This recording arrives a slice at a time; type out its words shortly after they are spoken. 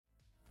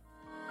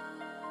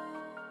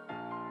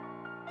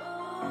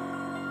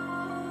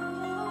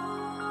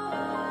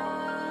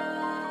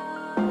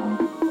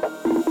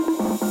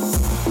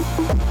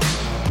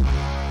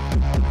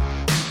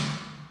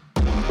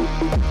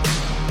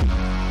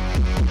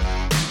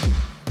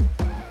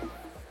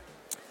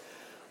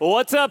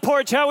What's up,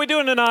 Porch? How we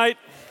doing tonight?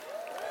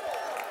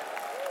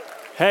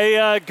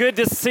 Hey, good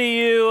to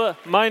see you.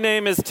 My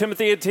name is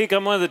Timothy Atik.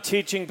 I'm one of the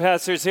teaching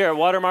pastors here at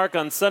Watermark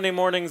on Sunday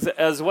mornings,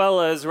 as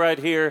well as right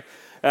here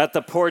at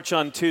the Porch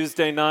on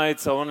Tuesday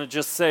nights. I want to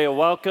just say a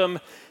welcome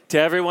to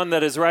everyone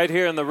that is right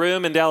here in the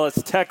room in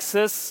Dallas,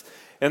 Texas.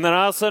 And then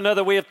I also know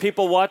that we have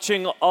people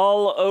watching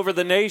all over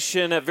the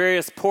nation at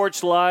various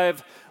Porch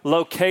Live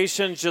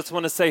locations. Just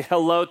want to say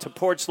hello to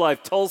Porch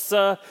Live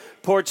Tulsa,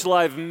 Porch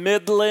Live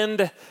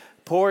Midland,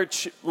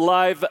 Porch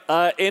Live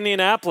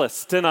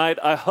Indianapolis tonight.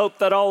 I hope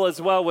that all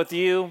is well with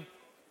you.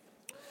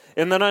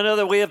 And then I know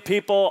that we have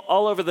people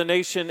all over the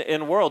nation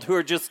and world who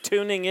are just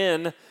tuning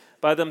in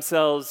by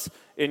themselves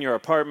in your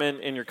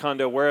apartment, in your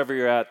condo, wherever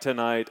you're at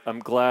tonight. I'm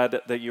glad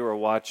that you are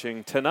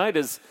watching. Tonight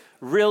is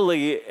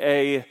really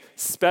a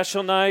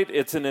special night.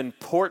 It's an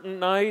important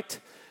night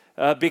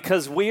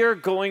because we are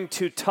going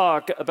to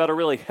talk about a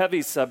really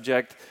heavy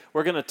subject.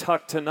 We're going to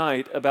talk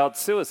tonight about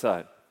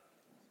suicide.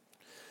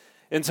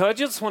 And so I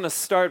just want to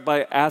start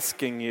by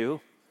asking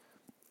you,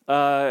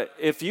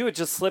 if you would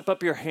just slip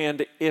up your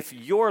hand, if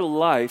your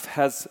life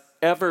has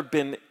ever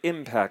been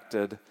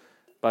impacted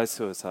by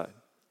suicide.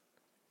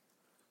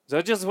 So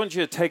I just want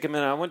you to take a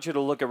minute. I want you to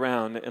look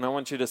around, and I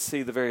want you to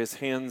see the various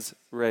hands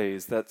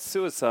raised, that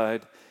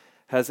suicide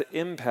has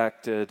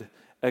impacted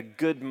a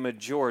good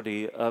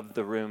majority of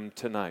the room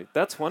tonight.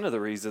 That's one of the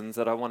reasons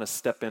that I want to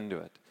step into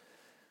it.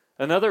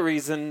 Another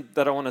reason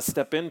that I want to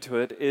step into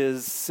it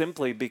is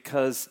simply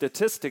because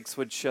statistics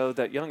would show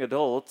that young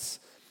adults,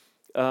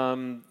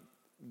 that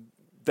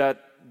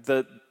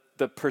the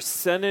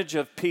percentage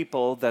of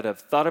people that have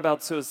thought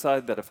about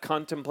suicide, that have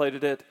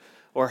contemplated it,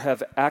 or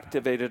have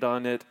activated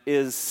on it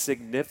is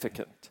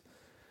significant.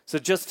 So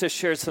just to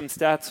share some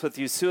stats with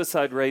you,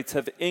 suicide rates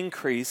have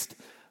increased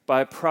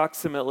by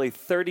approximately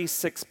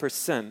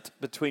 36%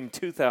 between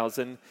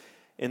 2000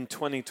 and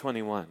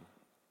 2021.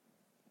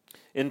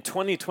 In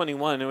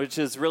 2021, which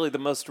is really the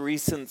most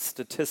recent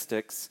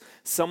statistics,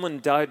 someone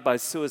died by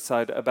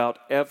suicide about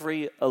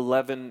every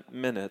 11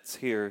 minutes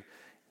here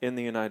in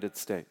the United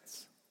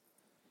States.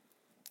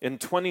 In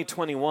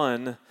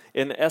 2021,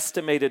 an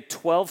estimated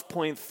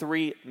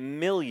 12.3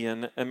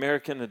 million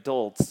American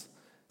adults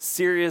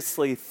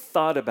seriously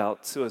thought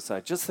about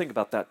suicide. Just think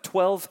about that.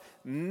 12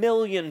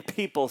 million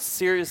people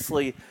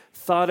seriously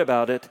thought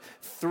about it.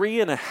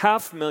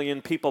 3.5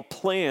 million people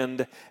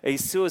planned a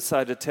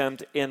suicide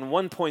attempt, and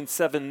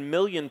 1.7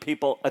 million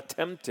people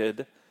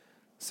attempted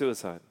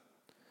suicide.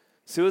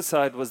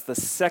 Suicide was the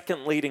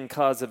second leading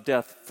cause of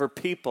death for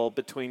people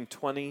between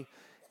 20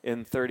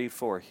 and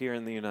 34 here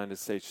in the United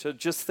States. So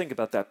just think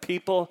about that.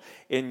 People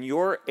in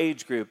your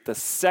age group, the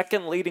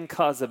second leading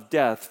cause of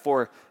death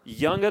for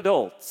young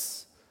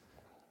adults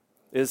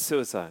is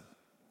suicide.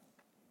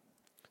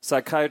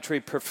 Psychiatry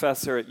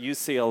professor at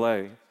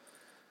UCLA,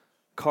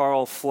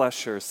 Carl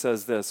Flesher,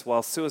 says this: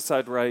 while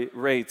suicide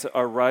rates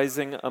are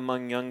rising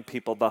among young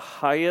people, the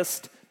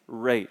highest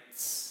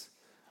rates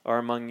are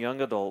among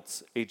young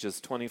adults ages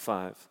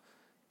 25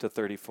 to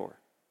 34.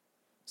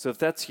 So if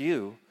that's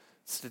you,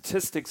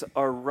 statistics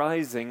are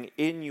rising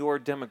in your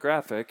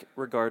demographic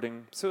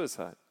regarding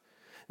suicide.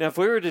 Now, if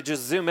we were to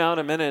just zoom out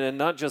a minute and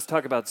not just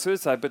talk about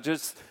suicide, but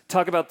just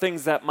talk about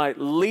things that might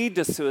lead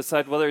to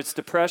suicide, whether it's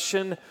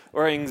depression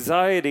or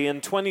anxiety, in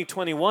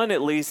 2021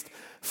 at least,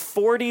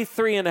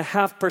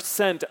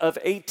 43.5% of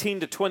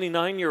 18 to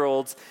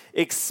 29-year-olds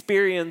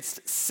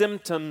experienced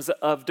symptoms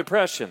of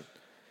depression.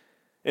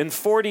 And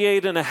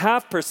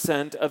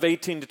 48.5% of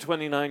 18 to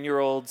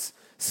 29-year-olds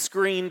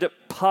screened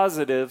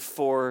positive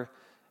for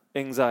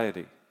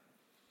anxiety.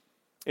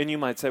 And you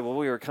might say, well,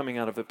 we were coming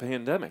out of a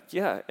pandemic.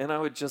 Yeah, and I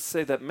would just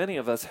say that many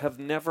of us have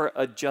never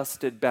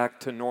adjusted back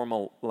to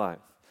normal life.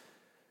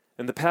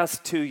 And the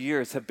past 2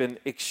 years have been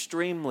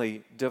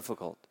extremely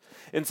difficult.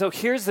 And so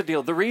here's the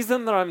deal. The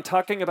reason that I'm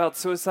talking about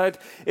suicide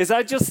is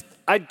I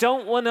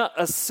don't want to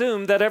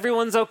assume that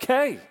everyone's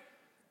okay.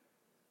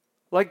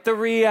 Like the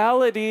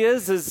reality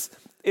is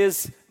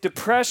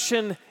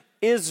depression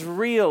is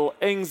real.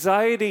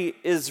 Anxiety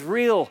is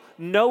real.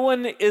 No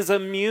one is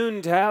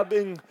immune to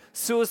having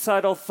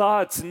suicidal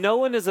thoughts. No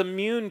one is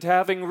immune to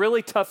having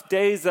really tough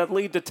days that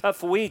lead to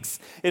tough weeks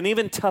and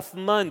even tough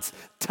months,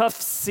 tough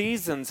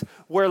seasons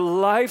where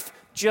life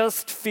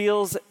just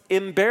feels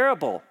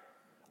unbearable.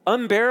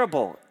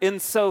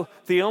 And so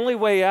the only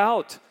way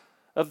out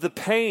of the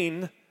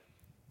pain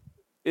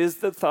is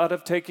the thought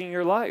of taking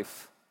your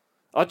life.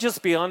 I'll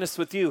just be honest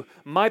with you.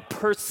 My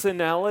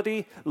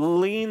personality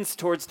leans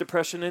towards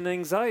depression and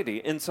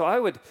anxiety. And so I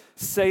would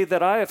say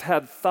that I have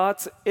had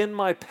thoughts in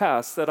my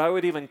past that I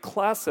would even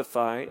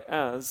classify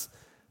as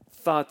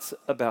thoughts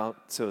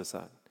about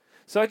suicide.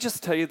 So I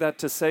just tell you that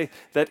to say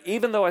that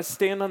even though I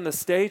stand on the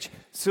stage,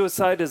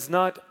 suicide is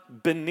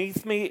not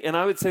beneath me. And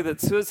I would say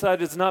that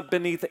suicide is not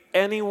beneath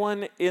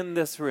anyone in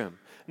this room.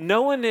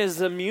 No one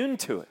is immune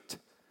to it.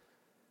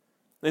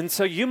 And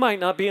so you might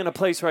not be in a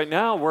place right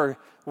now where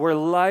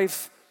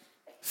life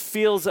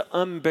feels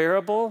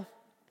unbearable,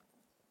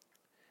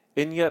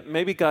 and yet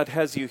maybe God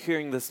has you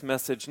hearing this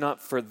message not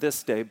for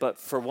this day, but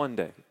for one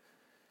day.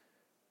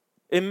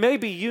 And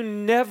maybe you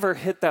never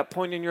hit that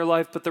point in your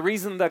life, but the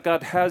reason that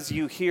God has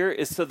you here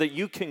is so that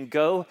you can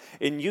go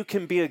and you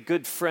can be a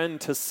good friend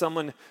to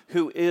someone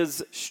who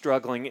is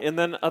struggling. And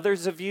then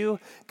others of you,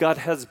 God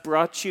has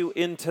brought you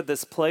into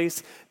this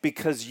place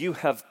because you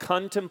have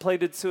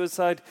contemplated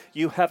suicide.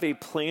 You have a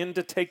plan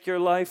to take your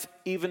life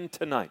even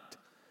tonight.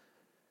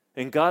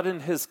 And God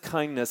in his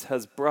kindness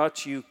has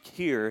brought you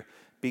here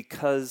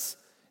because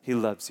he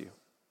loves you.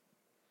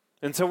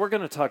 And so we're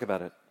going to talk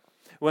about it.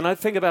 When I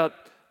think about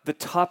the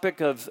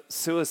topic of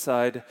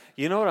suicide,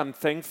 you know what I'm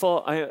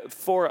thankful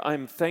for?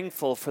 I'm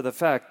thankful for the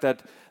fact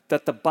that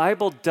the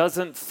Bible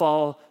doesn't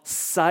fall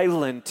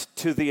silent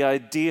to the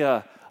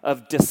idea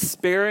of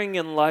despairing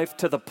in life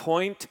to the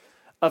point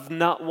of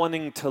not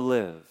wanting to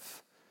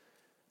live.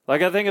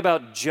 Like I think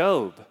about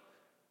Job.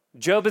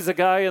 Job is a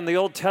guy in the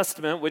Old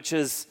Testament, which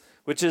is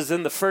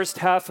in the first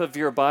half of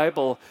your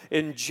Bible,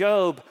 and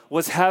Job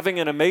was having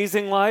an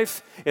amazing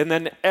life, and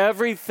then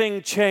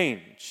everything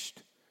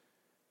changed.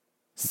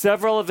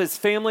 Several of his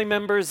family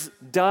members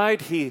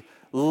died. He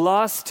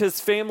lost his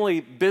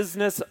family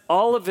business.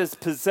 All of his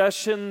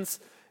possessions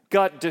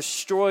got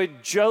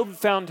destroyed. Job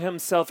found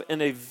himself in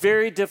a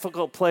very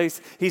difficult place.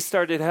 He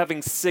started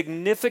having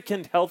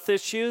significant health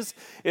issues.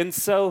 And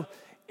so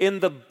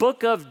in the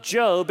book of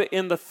Job,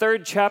 in the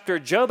 3rd chapter,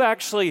 Job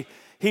actually,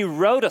 he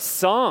wrote a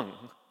song.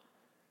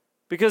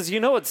 Because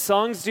you know what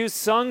songs do?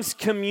 Songs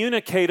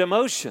communicate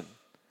emotion.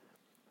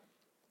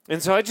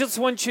 And so I just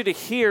want you to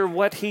hear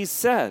what he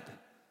said.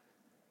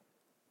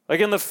 Like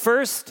in the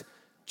first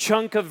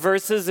chunk of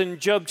verses in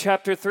Job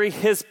chapter 3,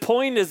 his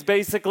point is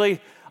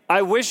basically,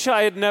 I wish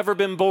I had never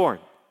been born.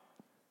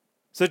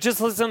 So just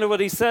listen to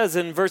what he says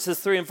in verses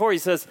 3 and 4. He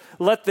says,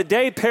 let the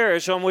day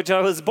perish on which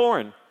I was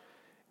born.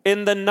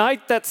 In the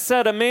night that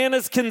said a man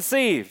is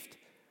conceived,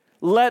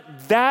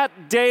 let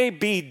that day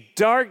be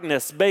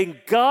darkness.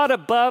 May God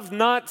above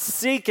not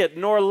seek it,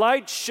 nor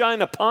light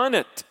shine upon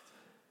it.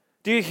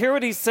 Do you hear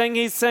what he's saying?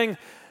 He's saying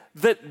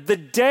that the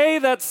day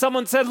that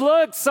someone said,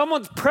 look,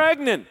 someone's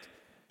pregnant,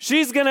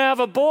 she's going to have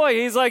a boy.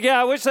 He's like,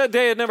 yeah, I wish that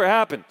day had never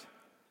happened.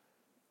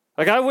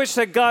 Like, I wish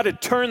that God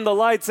had turned the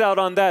lights out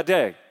on that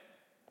day.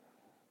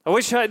 I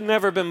wish I had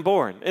never been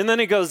born. And then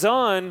he goes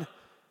on,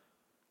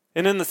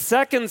 and in the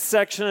second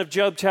section of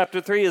Job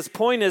chapter 3, his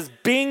point is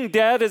being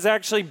dead is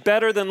actually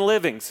better than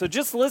living. So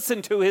just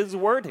listen to his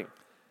wording.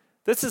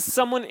 This is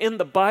someone in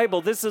the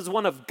Bible. This is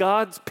one of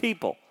God's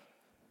people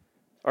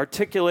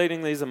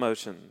articulating these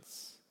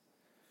emotions.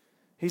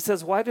 He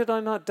says, why did I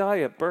not die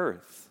at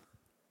birth,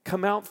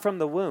 come out from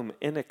the womb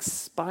and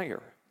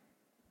expire?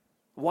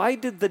 Why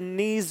did the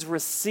knees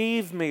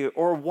receive me,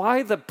 or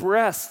why the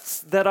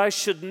breasts that I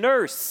should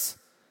nurse?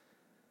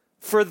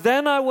 For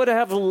then I would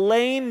have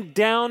lain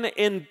down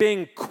in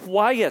being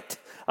quiet.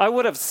 I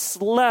would have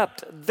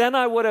slept. Then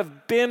I would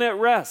have been at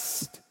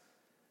rest.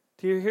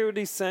 Do you hear what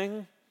he's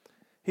saying?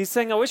 He's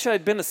saying, I wish I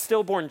had been a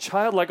stillborn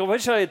child. Like, I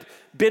wish I had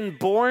been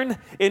born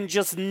and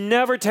just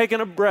never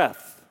taken a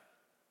breath.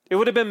 It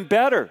would have been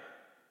better.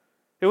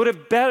 It would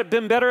have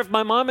been better if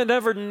my mom had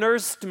never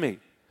nursed me,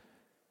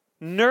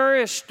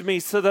 nourished me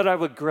so that I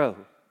would grow.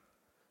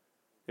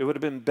 It would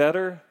have been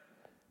better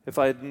if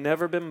I had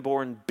never been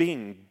born.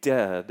 Being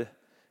dead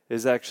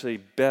is actually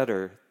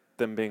better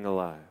than being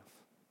alive.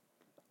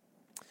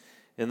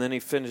 And then he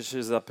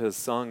finishes up his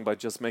song by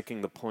just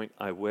making the point,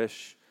 I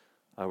wish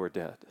I were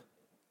dead.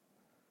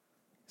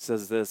 He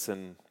says this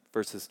in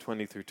verses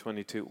 20 through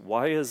 22,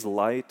 why is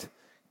light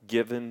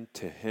given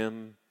to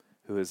him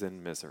who is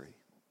in misery?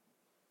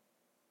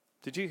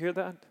 Did you hear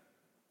that?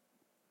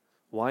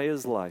 Why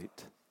is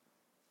light?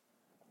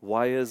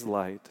 Why is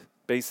light?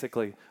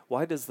 Basically,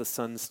 why does the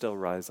sun still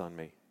rise on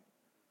me?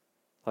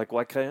 Like,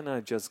 why can't I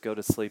just go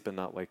to sleep and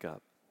not wake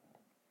up?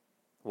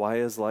 Why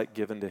is light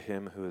given to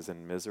him who is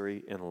in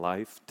misery, in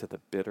life to the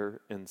bitter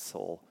in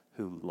soul,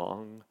 who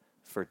long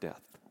for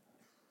death?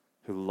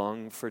 Who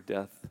long for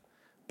death,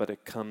 but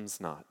it comes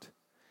not.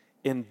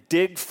 And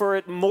dig for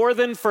it more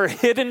than for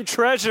hidden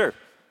treasure.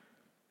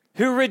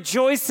 Who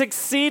rejoice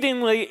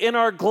exceedingly and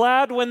are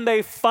glad when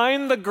they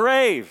find the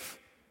grave.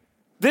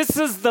 This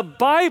is the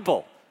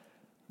Bible.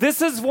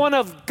 This is one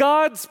of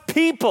God's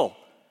people.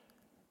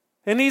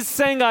 And he's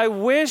saying, I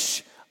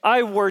wish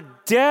I were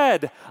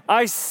dead.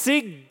 I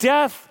seek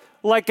death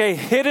like a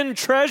hidden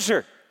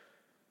treasure.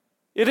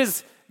 It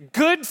is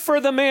good for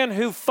the man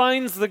who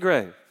finds the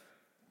grave.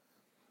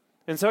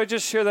 And so I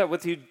just share that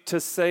with you to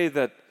say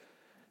that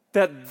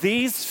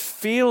these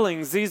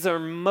feelings, these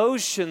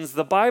emotions,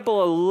 the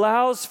Bible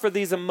allows for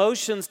these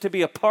emotions to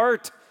be a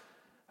part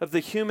of the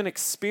human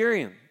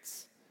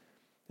experience.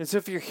 And so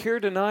if you're here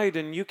tonight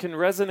and you can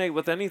resonate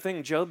with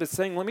anything Job is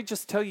saying, let me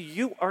just tell you,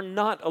 you are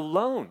not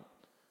alone.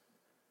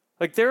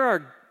 Like, there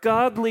are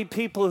godly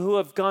people who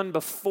have gone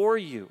before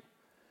you,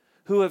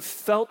 who have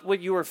felt what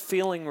you are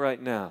feeling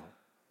right now.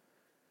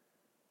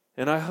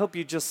 And I hope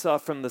you just saw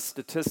from the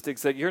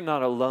statistics that you're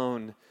not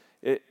alone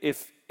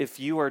if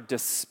you are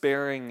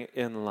despairing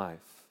in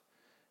life.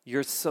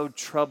 You're so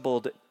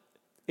troubled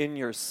in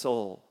your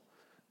soul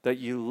that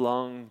you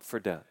long for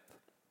death.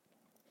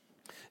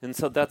 And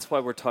so that's why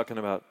we're talking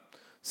about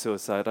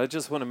suicide. I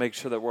just want to make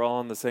sure that we're all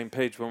on the same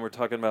page when we're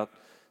talking about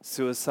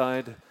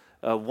suicide.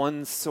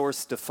 One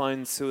source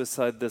defines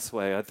suicide this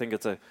way. I think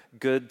it's a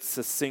good,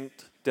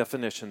 succinct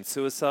definition.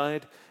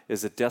 Suicide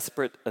is a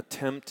desperate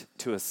attempt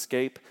to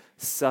escape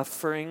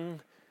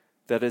suffering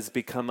that has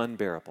become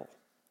unbearable.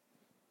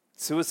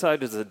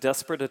 Suicide is a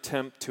desperate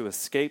attempt to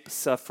escape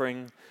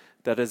suffering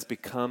that has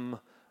become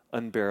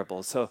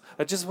unbearable. So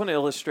I just want to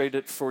illustrate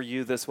it for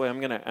you this way. I'm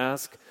going to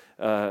ask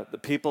the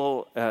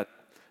people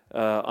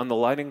on the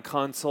lighting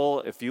console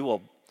if you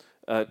will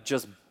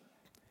just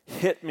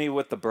hit me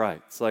with the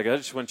brights. Like, I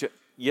just want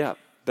you,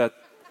 that,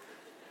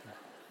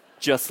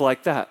 just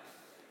like that.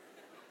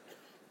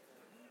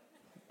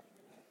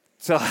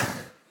 So,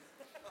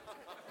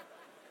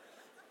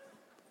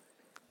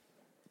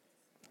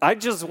 I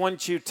just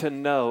want you to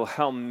know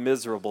how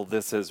miserable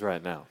this is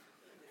right now.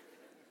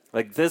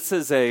 Like, this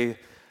is a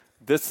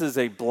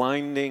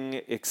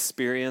blinding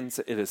experience.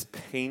 It is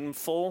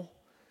painful.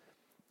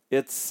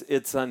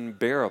 It's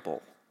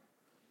unbearable.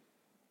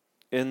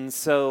 And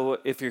so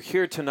if you're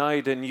here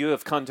tonight and you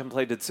have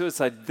contemplated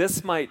suicide,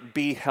 this might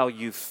be how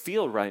you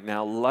feel right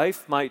now.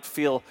 Life might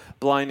feel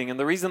blinding. And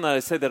the reason that I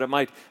say that it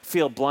might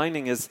feel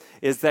blinding is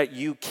that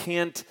you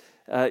can't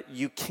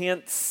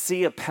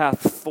see a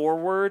path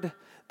forward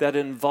that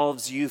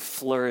involves you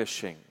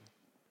flourishing.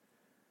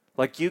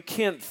 Like, you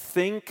can't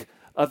think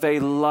of a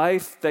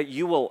life that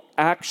you will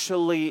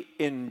actually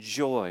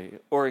enjoy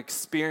or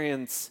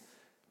experience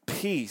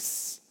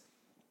peace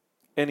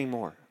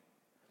anymore.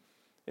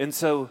 And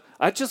so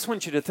I just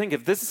want you to think,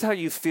 if this is how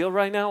you feel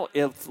right now,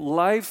 if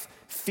life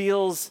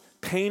feels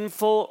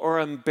painful or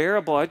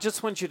unbearable, I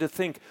just want you to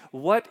think,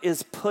 what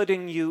is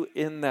putting you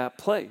in that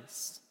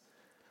place?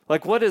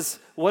 Like, what has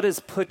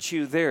put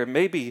you there?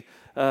 Maybe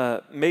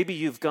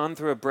you've gone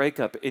through a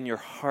breakup and your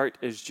heart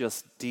is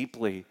just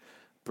deeply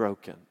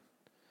broken.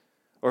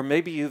 Or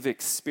maybe you've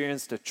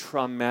experienced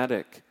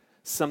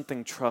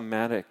something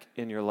traumatic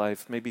in your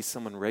life. Maybe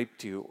someone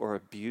raped you or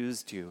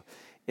abused you,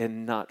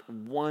 and not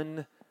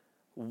one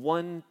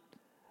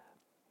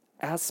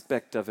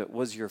aspect of it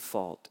was your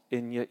fault,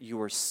 and yet you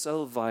were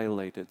so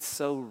violated,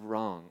 so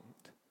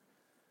wronged,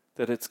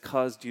 that it's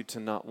caused you to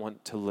not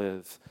want to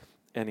live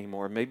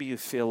anymore. Maybe you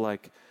feel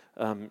like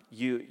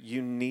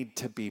you need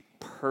to be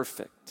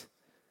perfect.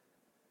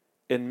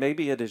 And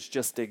maybe it is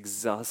just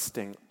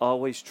exhausting,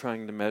 always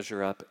trying to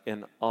measure up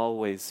and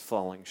always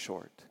falling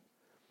short.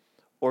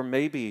 Or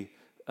maybe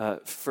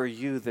for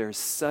you, there's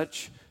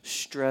such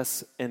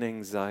stress and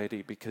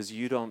anxiety because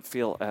you don't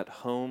feel at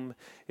home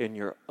in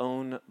your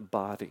own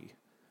body.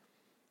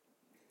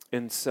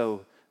 And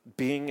so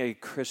being a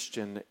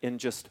Christian and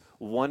just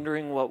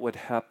wondering what would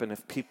happen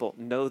if people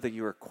know that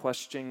you are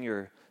questioning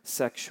your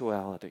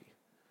sexuality,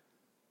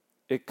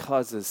 it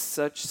causes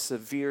such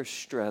severe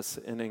stress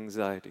and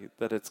anxiety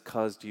that it's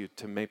caused you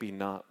to maybe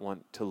not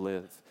want to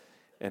live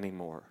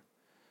anymore.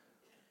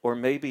 Or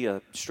maybe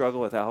a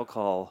struggle with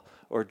alcohol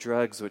or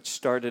drugs, which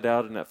started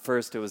out and at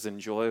first it was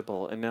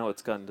enjoyable, and now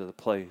it's gotten to the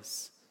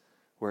place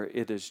where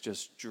it is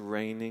just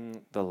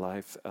draining the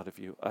life out of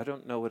you. I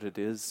don't know what it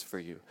is for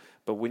you,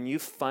 but when you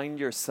find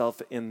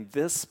yourself in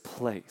this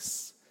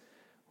place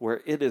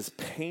where it is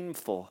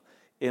painful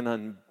and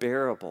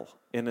unbearable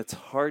and it's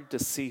hard to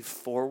see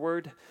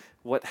forward,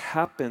 what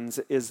happens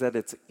is that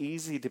it's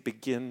easy to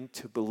begin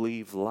to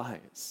believe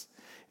lies.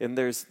 And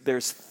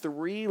there's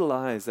three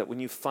lies that when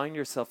you find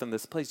yourself in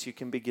this place, you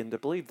can begin to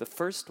believe. The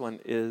first one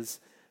is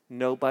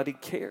nobody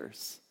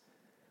cares.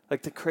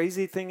 Like, the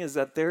crazy thing is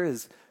that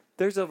there's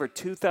over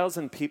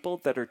 2,000 people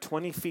that are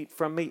 20 feet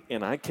from me,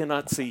 and I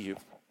cannot see you.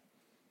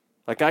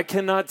 Like, I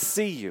cannot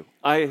see you.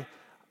 I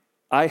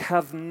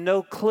have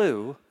no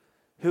clue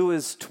who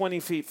is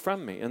 20 feet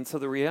from me. And so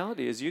the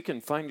reality is you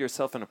can find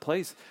yourself in a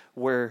place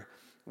where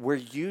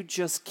you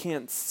just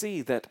can't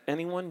see that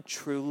anyone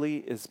truly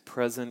is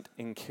present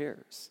and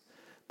cares.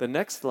 The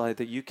next lie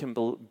that you can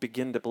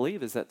begin to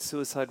believe is that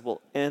suicide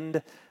will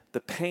end the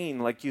pain.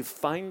 Like, you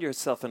find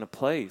yourself in a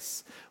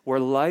place where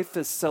life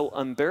is so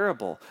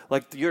unbearable.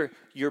 Like, you're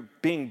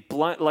being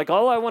blind. Like,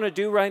 all I want to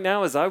do right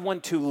now is I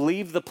want to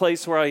leave the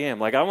place where I am.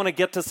 Like, I want to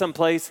get to some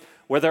place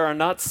where there are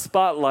not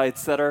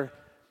spotlights that are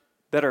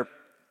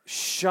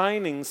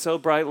shining so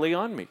brightly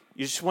on me.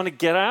 You just want to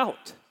get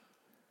out.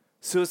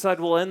 Suicide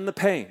will end the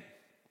pain.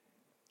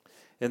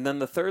 And then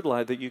the third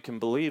lie that you can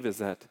believe is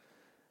that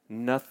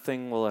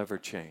nothing will ever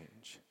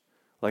change.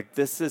 Like,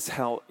 this is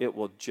how it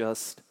will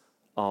just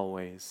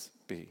always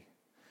be.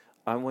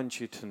 I want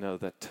you to know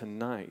that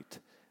tonight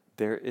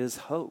there is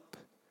hope.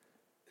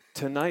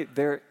 Tonight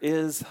there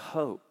is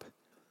hope.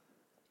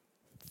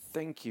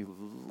 Thank you,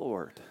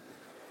 Lord.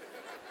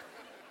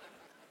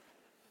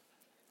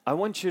 I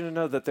want you to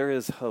know that there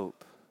is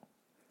hope.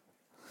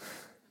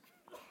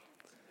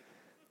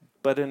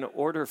 But in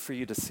order for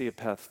you to see a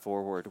path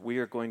forward, we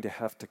are going to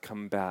have to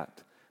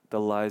combat the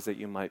lies that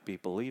you might be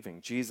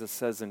believing. Jesus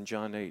says in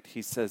John 8,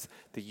 he says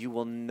that you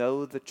will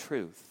know the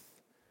truth,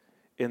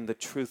 and the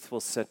truth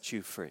will set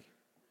you free.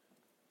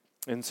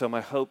 And so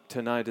my hope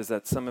tonight is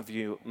that some of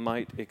you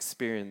might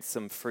experience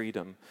some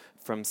freedom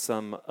from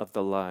some of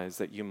the lies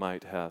that you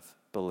might have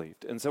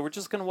believed. And so we're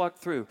just going to walk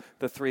through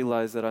the 3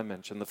 lies that I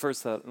mentioned. The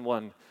first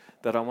one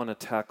that I want to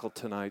tackle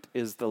tonight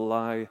is the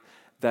lie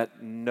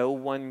that no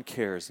one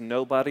cares.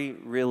 Nobody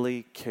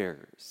really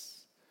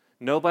cares.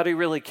 Nobody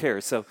really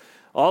cares. So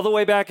all the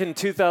way back in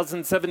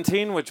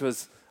 2017, which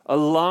was a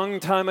long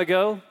time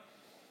ago,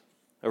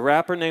 a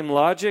rapper named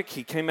Logic,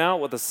 he came out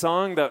with a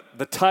song that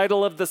the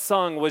title of the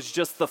song was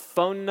just the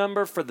phone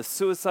number for the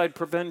suicide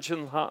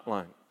prevention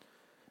hotline.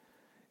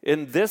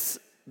 In this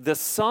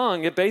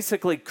song, it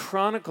basically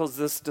chronicles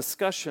this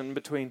discussion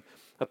between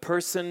a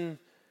person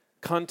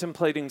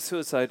contemplating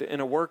suicide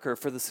and a worker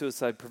for the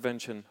suicide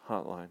prevention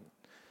hotline.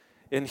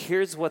 And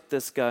here's what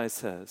this guy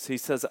says. He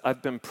says,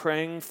 I've been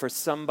praying for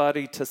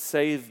somebody to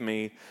save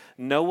me.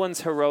 No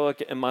one's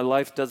heroic and my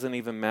life doesn't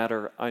even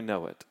matter. I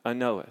know it. I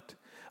know it.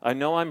 I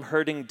know I'm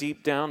hurting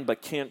deep down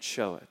but can't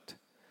show it.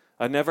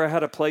 I never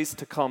had a place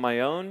to call my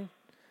own.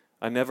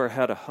 I never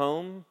had a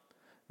home.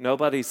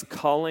 Nobody's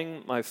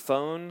calling my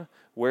phone.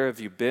 Where have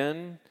you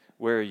been?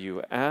 Where are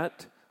you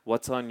at?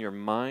 What's on your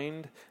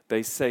mind?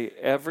 They say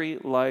every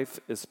life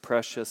is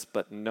precious,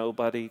 but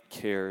nobody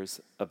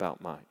cares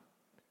about mine.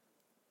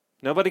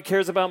 Nobody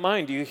cares about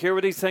mine. Do you hear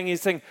what he's saying?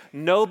 He's saying,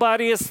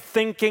 nobody is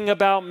thinking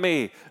about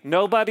me.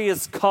 Nobody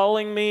is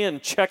calling me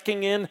and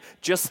checking in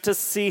just to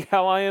see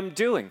how I am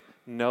doing.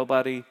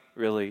 Nobody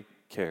really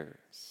cares.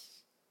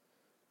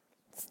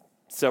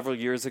 Several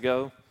years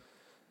ago,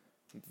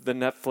 the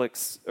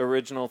Netflix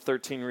original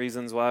 13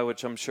 Reasons Why,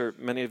 which I'm sure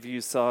many of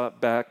you saw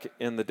back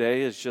in the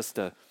day, is just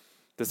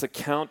this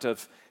account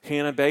of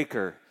Hannah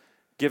Baker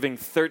giving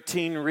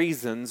 13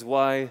 reasons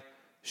why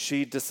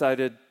she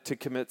decided to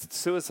commit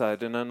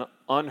suicide. And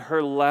on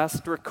her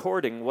last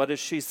recording, what does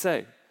she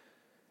say?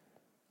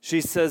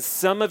 She says,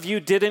 some of you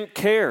didn't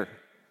care.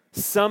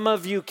 Some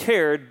of you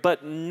cared,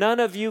 but none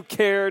of you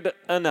cared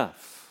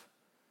enough.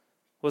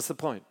 What's the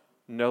point?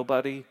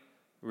 Nobody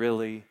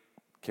really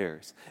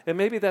cares. And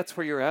maybe that's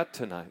where you're at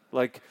tonight.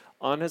 Like,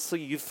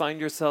 honestly, you find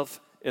yourself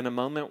in a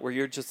moment where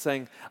you're just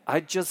saying, I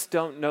just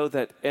don't know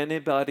that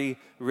anybody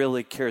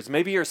really cares.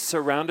 Maybe you're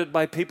surrounded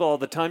by people all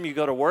the time. You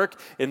go to work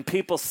and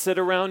people sit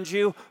around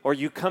you, or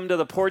you come to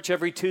the porch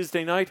every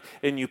Tuesday night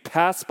and you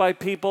pass by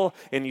people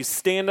and you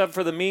stand up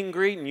for the meet and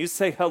greet and you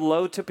say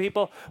hello to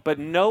people, but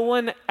no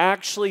one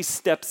actually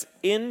steps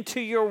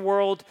into your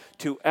world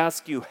to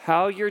ask you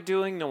how you're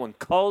doing. No one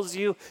calls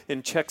you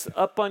and checks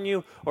up on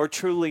you or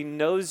truly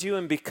knows you.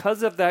 And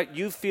because of that,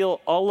 you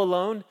feel all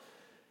alone.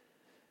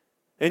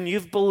 And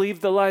you've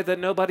believed the lie that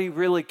nobody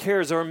really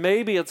cares. Or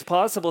maybe it's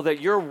possible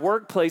that your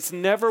workplace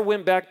never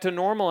went back to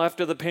normal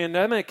after the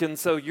pandemic. And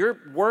so your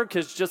work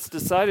has just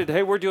decided,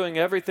 hey, we're doing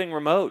everything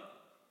remote.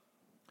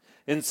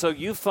 And so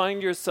you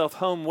find yourself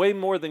home way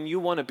more than you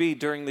want to be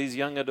during these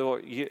young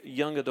adult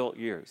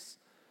years.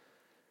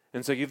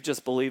 And so you've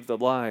just believed the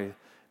lie.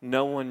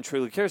 No one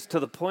truly cares, to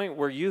the point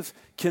where you've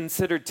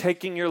considered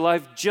taking your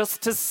life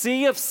just to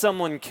see if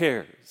someone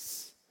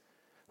cares.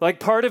 Like,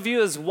 part of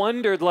you has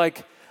wondered,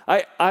 like,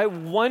 I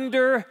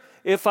wonder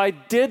if I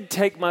did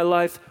take my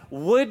life,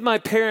 would my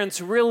parents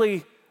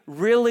really,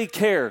 really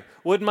care?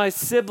 Would my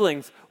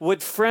siblings,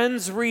 would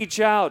friends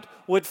reach out?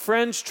 Would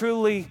friends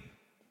truly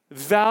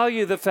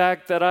value the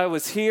fact that I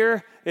was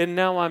here and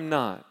now I'm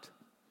not?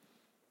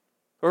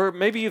 Or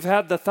maybe you've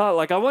had the thought,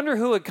 like, I wonder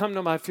who would come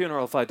to my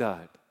funeral if I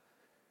died.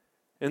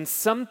 And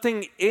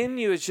something in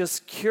you is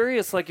just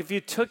curious, like if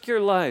you took your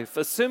life,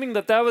 assuming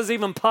that that was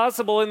even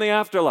possible in the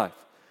afterlife,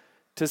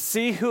 to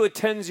see who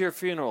attends your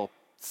funeral.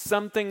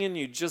 Something in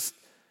you,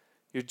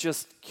 you're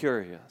just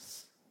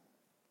curious.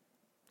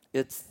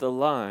 It's the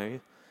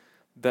lie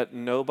that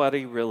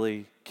nobody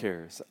really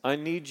cares. I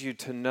need you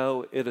to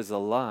know it is a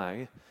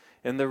lie.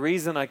 And the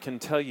reason I can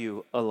tell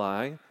you a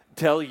lie,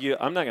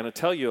 I'm not going to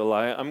tell you a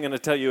lie, I'm going to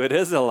tell you it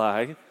is a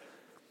lie,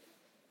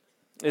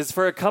 is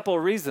for a couple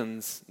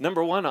reasons.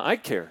 Number one, I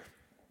care.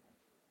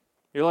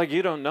 You're like,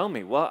 you don't know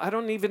me. Well, I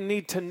don't even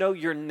need to know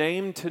your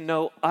name to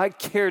know I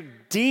care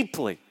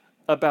deeply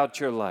about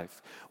your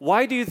life.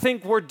 Why do you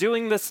think we're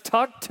doing this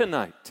talk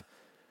tonight?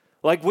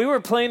 Like, we were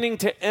planning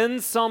to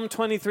end Psalm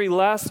 23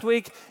 last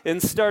week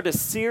and start a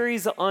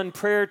series on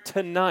prayer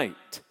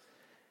tonight.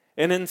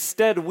 And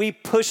instead, we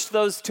pushed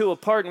those two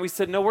apart and we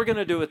said, no, we're going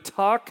to do a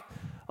talk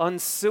on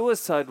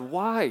suicide.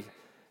 Why?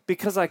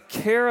 Because I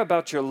care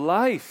about your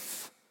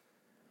life.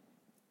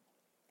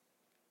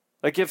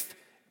 Like, if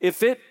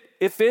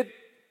it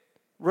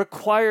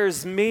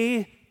requires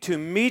me to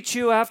meet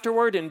you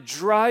afterward and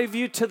drive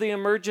you to the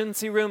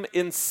emergency room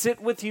and sit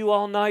with you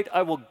all night,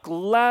 I will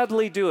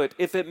gladly do it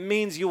if it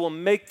means you will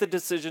make the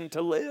decision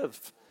to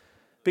live.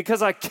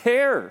 Because I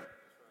care.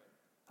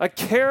 I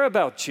care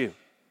about you.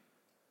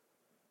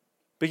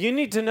 But you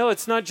need to know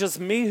it's not just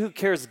me who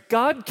cares,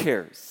 God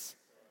cares.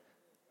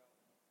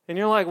 And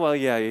you're like, well,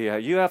 yeah,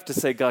 you have to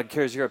say God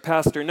cares, you're a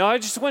pastor. No, I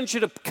just want you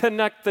to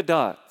connect the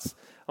dots.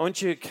 I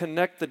want you to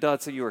connect the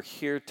dots that you are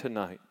here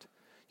tonight.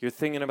 You're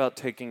thinking about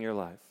taking your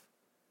life.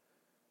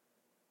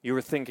 You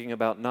were thinking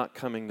about not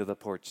coming to the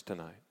porch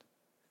tonight.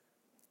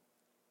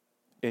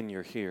 and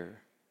you're here,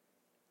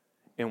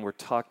 and we're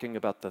talking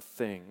about the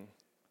thing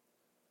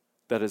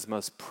that is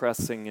most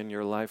pressing in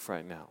your life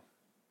right now.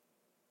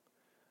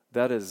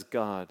 That is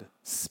God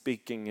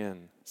speaking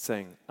in,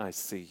 saying, I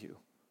see you.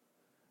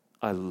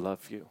 I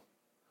love you.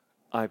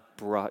 I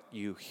brought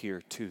you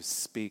here to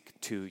speak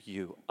to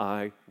you.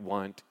 I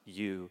want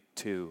you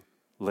to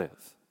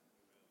live.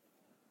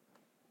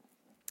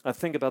 I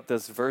think about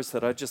this verse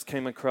that I just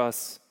came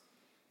across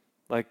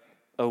like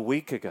a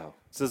week ago.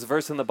 This is a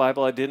verse in the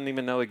Bible I didn't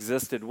even know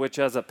existed, which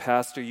as a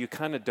pastor, you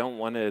kind of don't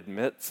want to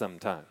admit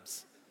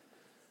sometimes.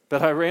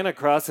 But I ran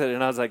across it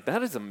and I was like,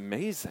 that is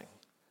amazing.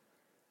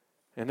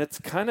 And it's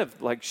kind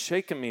of like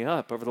shaken me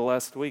up over the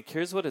last week.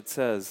 Here's what it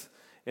says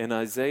in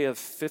Isaiah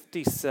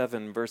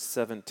 57, verse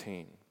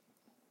 17.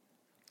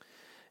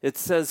 It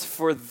says,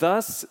 for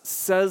thus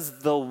says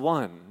the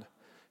one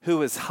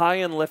who is high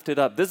and lifted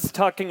up. This is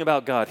talking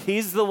about God.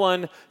 He's the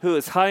one who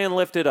is high and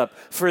lifted up.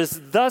 For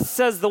thus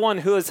says the one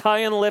who is high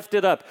and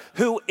lifted up,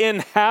 who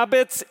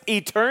inhabits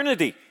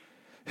eternity,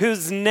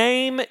 whose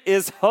name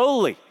is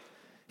holy.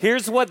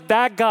 Here's what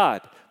that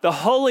God, the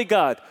holy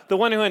God, the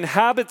one who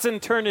inhabits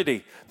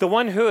eternity, the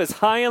one who is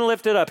high and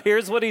lifted up,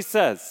 here's what he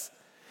says.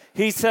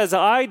 He says,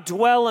 I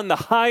dwell in the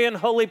high and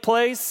holy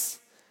place,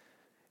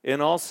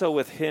 and also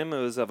with him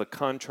who is of a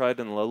contrite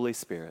and lowly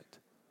spirit,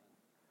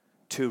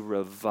 to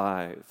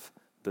revive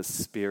the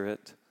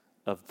spirit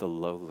of the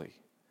lowly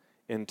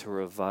and to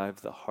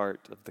revive the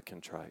heart of the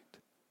contrite.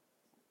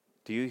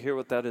 Do you hear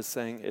what that is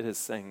saying? It is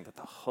saying that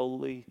the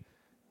holy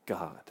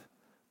God,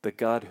 the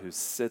God who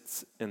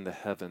sits in the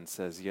heavens,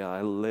 says, yeah,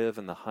 I live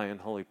in the high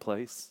and holy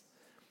place,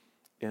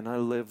 and I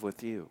live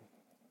with you,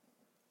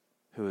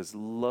 who is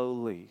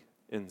lowly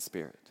in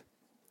spirit.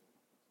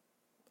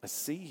 I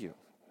see you.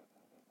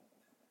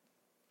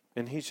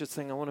 And he's just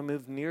saying, I want to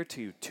move near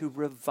to you, to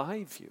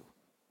revive you.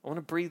 I want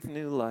to breathe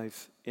new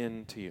life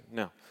into you.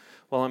 Now,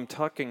 while I'm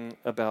talking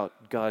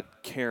about God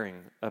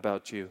caring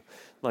about you,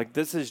 like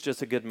this is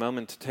just a good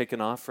moment to take an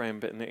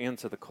off-ramp and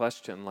answer the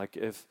question, like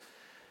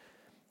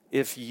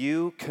if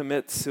you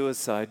commit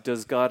suicide,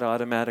 does God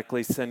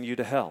automatically send you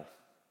to hell?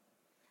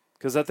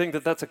 Because I think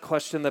that that's a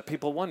question that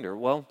people wonder.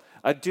 Well,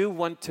 I do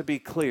want to be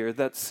clear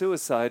that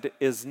suicide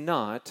is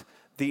not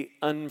the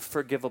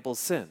unforgivable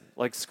sin.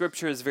 Like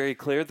Scripture is very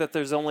clear that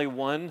there's only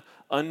one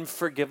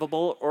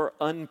unforgivable or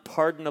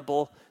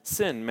unpardonable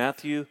sin.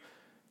 Matthew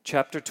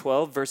chapter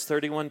 12, verse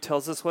 31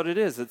 tells us what it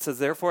is. It says,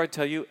 therefore I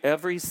tell you,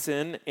 every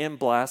sin and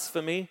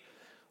blasphemy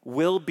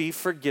will be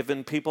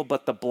forgiven people,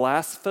 but the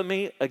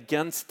blasphemy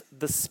against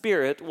the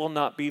Spirit will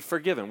not be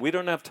forgiven. We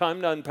don't have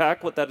time to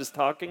unpack what that is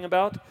talking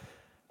about,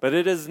 but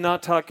it is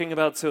not talking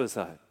about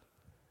suicide.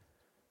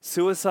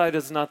 Suicide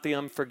is not the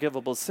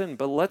unforgivable sin,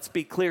 but let's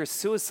be clear,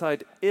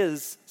 suicide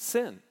is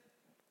sin.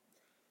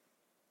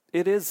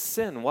 It is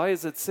sin. Why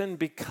is it sin?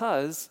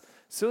 Because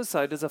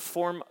suicide is a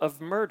form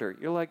of murder.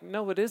 You're like,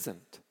 no, it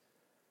isn't.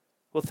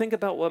 Well, think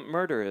about what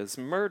murder is.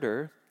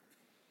 Murder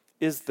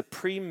is the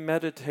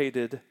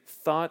premeditated,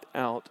 thought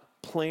out,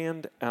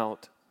 planned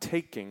out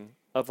taking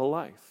of a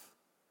life.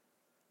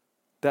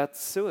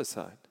 That's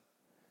suicide.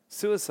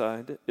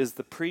 Suicide is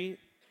the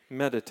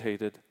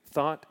premeditated,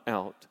 thought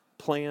out,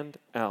 planned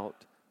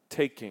out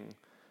taking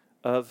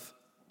of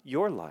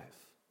your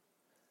life.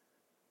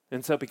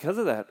 And so because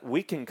of that,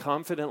 we can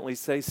confidently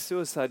say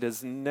suicide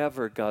is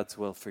never God's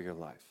will for your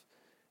life.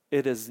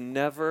 It is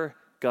never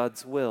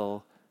God's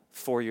will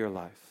for your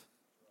life.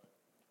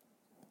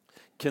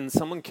 Can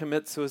someone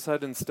commit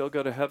suicide and still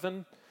go to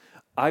heaven?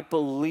 I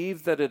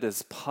believe that it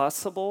is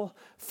possible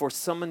for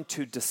someone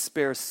to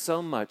despair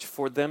so much,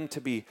 for them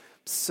to be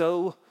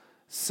so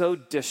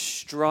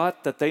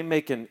distraught that they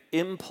make an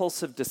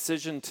impulsive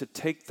decision to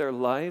take their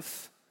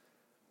life,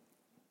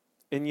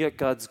 and yet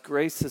God's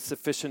grace is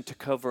sufficient to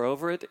cover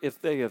over it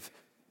if they have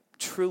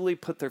truly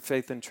put their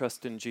faith and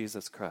trust in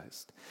Jesus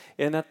Christ.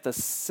 And at the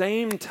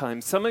same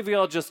time, some of you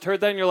all just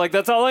heard that and you're like,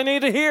 that's all I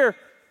need to hear.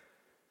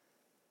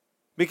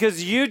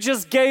 Because you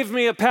just gave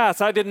me a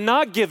pass. I did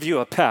not give you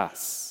a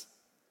pass.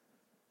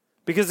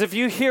 Because if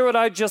you hear what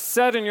I just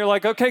said and you're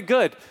like, okay,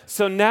 good.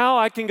 So now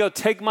I can go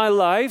take my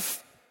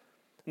life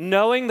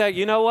knowing that,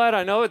 you know what,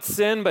 I know it's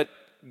sin, but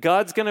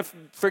God's going to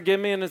forgive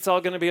me and it's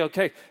all going to be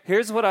okay.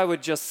 Here's what I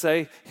would just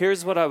say.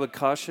 Here's what I would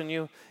caution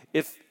you.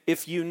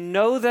 If you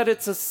know that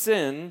it's a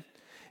sin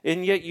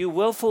and yet you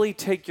willfully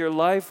take your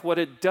life, what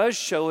it does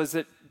show is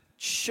it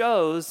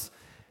shows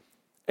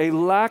a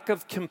lack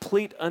of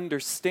complete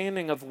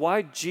understanding of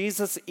why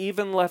Jesus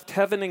even left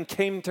heaven and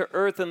came to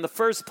earth in the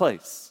first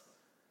place.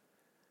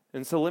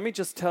 And so let me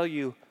just tell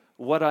you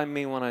what I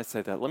mean when I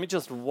say that. Let me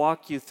just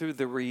walk you through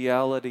the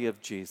reality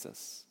of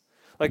Jesus.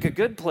 Like a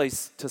good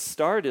place to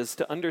start is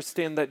to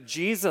understand that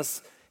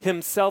Jesus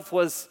himself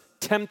was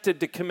tempted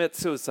to commit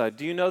suicide.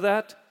 Do you know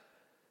that?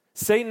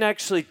 Satan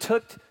actually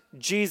took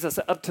Jesus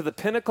up to the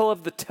pinnacle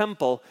of the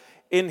temple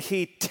and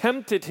he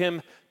tempted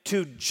him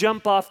to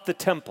jump off the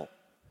temple.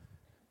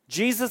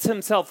 Jesus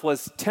himself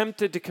was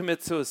tempted to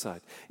commit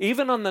suicide.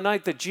 Even on the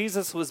night that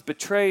Jesus was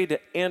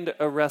betrayed and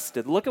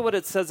arrested. Look at what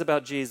it says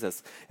about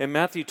Jesus. In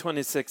Matthew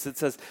 26, it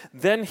says,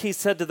 "Then he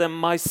said to them,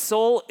 'My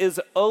soul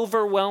is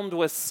overwhelmed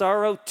with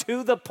sorrow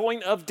to the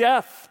point of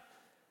death.'"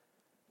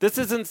 This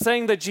isn't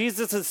saying that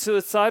Jesus is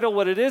suicidal.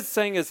 What it is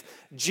saying is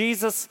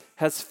Jesus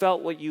has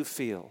felt what you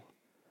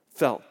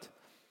felt.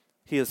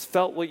 He has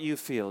felt what you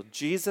feel.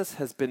 Jesus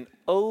has been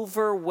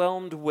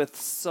overwhelmed with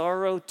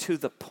sorrow to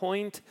the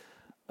point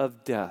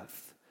of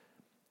death.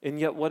 And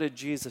yet, what did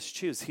Jesus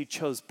choose? He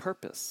chose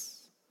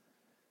purpose.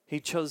 He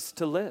chose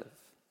to live.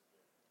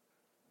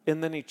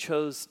 And then he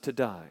chose to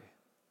die.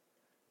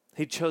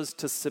 He chose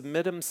to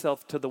submit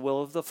himself to the will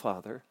of the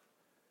Father.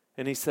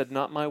 And he said,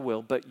 "Not my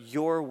will, but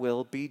your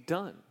will be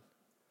done."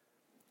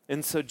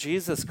 And so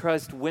Jesus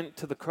Christ went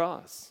to the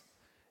cross.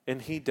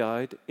 And he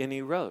died and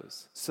he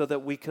rose so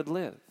that we could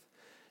live.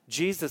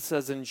 Jesus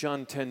says in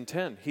John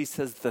 10:10, he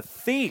says, "The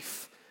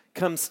thief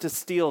comes to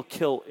steal,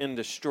 kill, and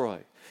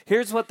destroy."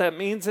 Here's what that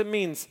means. It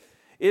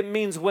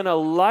means when a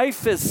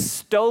life is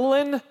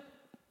stolen,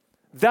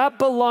 that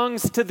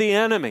belongs to the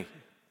enemy.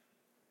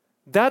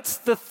 That's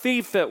the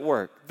thief at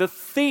work. The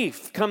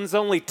thief comes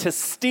only to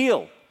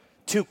steal,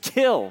 to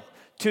kill,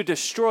 to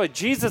destroy.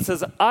 Jesus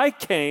says, "I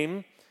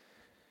came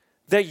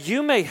that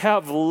you may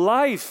have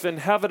life and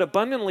have it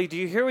abundantly." Do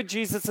you hear what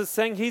Jesus is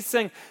saying? He's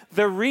saying,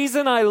 the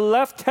reason I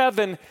left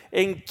heaven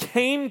and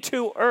came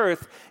to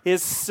earth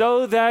is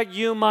so that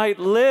you might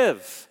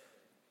live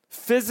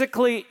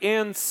physically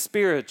and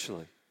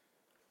spiritually.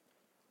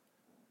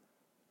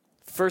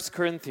 1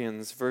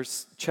 Corinthians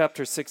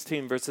chapter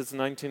 16, verses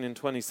 19 and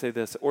 20 say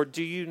this, "Or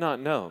do you not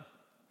know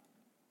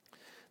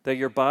that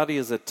your body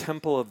is a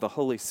temple of the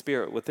Holy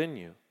Spirit within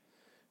you,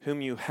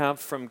 whom you have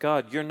from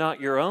God? You're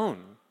not your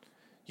own.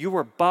 You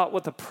were bought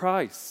with a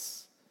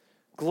price.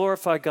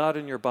 Glorify God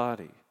in your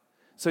body."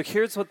 So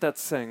here's what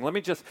that's saying.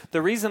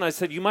 The reason I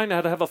said you might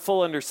not have a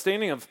full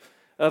understanding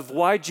of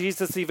why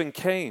Jesus even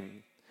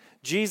came.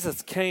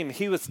 Jesus came,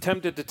 he was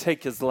tempted to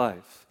take his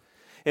life.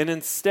 And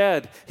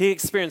instead, he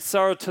experienced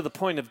sorrow to the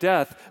point of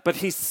death, but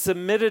he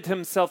submitted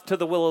himself to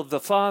the will of the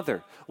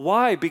Father.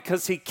 Why?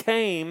 Because he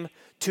came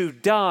to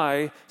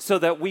die so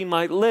that we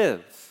might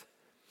live.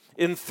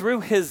 And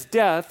through his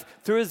death,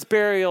 through his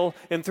burial,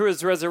 and through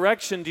his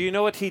resurrection, do you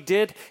know what he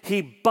did?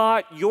 He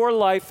bought your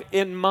life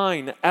and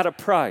mine at a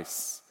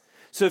price.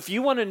 So if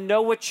you want to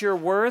know what you're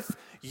worth,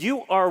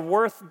 you are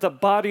worth the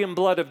body and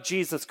blood of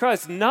Jesus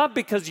Christ, not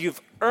because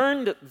you've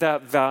earned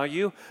that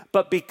value,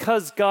 but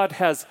because God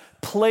has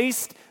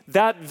placed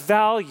that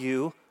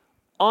value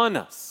on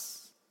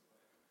us.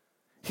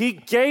 He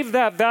gave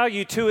that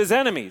value to his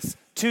enemies,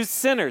 to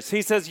sinners.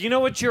 He says, "You know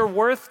what you're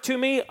worth to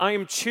me? I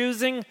am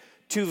choosing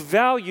to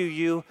value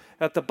you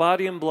at the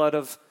body and blood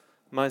of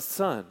my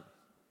Son."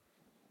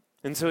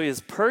 And so he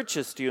has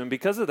purchased you, and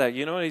because of that,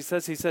 you know what he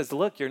says? He says,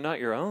 "Look, you're not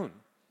your own."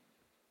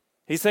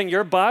 He's saying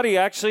your body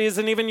actually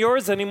isn't even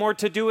yours anymore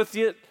to do with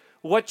it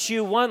what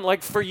you want.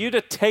 Like for you to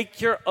take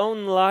your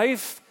own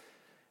life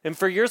and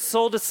for your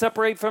soul to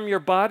separate from your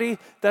body,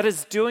 that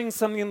is doing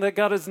something that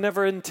God has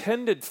never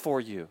intended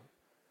for you.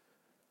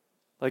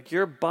 Like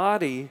your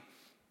body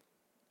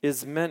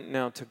is meant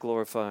now to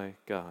glorify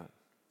God.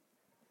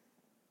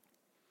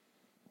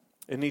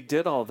 And he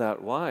did all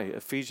that. Why?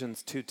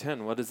 Ephesians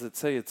 2:10, what does it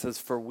say? It says,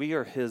 "For we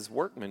are his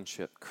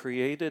workmanship,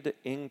 created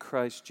in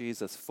Christ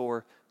Jesus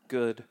for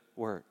good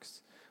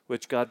works,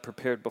 which God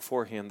prepared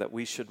beforehand that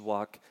we should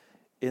walk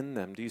in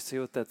them." Do you see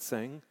what that's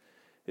saying?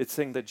 It's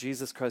saying that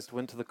Jesus Christ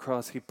went to the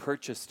cross. He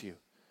purchased you.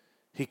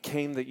 He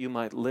came that you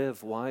might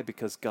live. Why?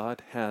 Because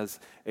God has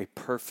a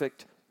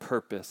perfect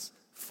purpose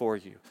for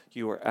you.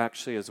 You are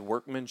actually his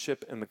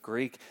workmanship. In the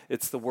Greek,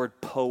 it's the word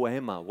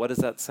poema. What does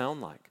that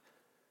sound like?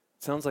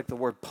 It sounds like the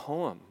word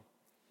poem.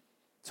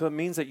 So it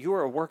means that you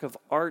are a work of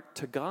art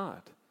to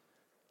God.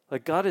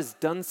 Like God has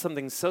done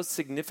something so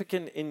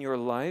significant in your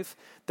life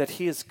that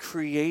he has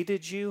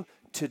created you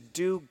to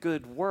do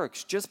good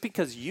works. Just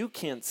because you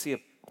can't see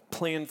a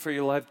plan for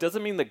your life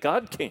doesn't mean that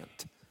God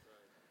can't.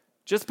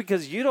 Just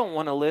because you don't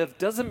want to live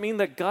doesn't mean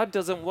that God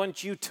doesn't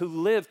want you to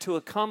live to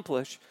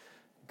accomplish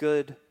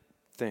good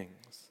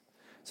things.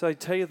 So I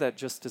tell you that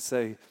just to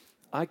say,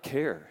 I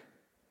care.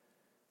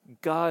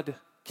 God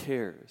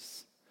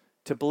cares.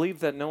 To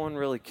believe that no one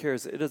really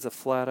cares, it's a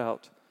flat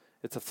out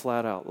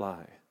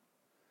lie.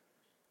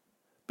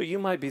 But you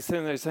might be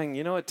sitting there saying,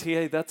 "You know what,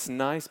 TA, that's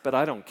nice, but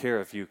I don't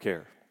care if you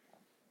care.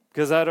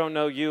 Because I don't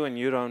know you and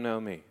you don't know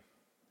me.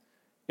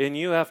 And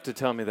you have to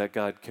tell me that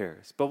God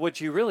cares." But what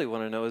you really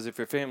want to know is if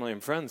your family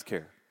and friends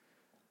care.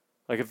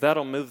 Like if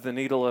that'll move the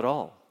needle at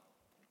all.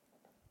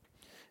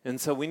 And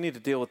so we need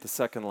to deal with the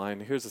second lie.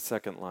 And here's the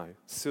second lie.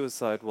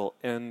 Suicide will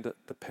end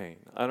the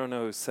pain. I don't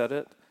know who said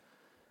it,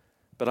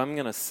 but I'm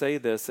going to say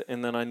this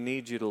and then I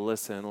need you to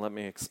listen and let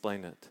me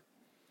explain it.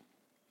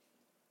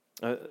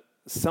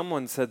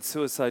 Someone said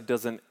suicide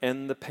doesn't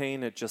end the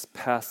pain, it just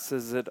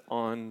passes it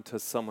on to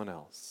someone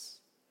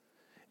else.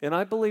 And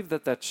I believe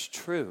that that's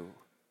true.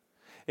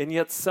 And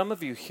yet some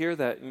of you hear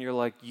that and you're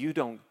like, you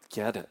don't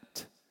get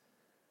it.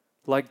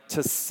 Like,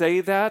 to say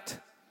that,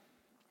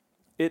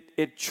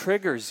 it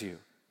triggers you.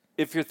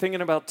 If you're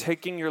thinking about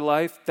taking your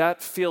life,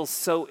 that feels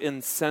so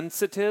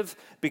insensitive,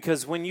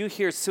 because when you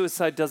hear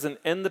suicide doesn't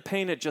end the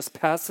pain, it just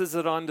passes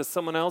it on to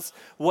someone else.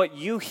 What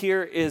you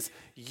hear is,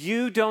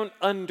 you don't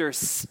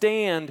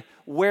understand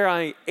where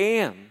I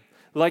am.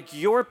 Like,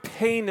 your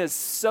pain is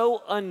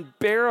so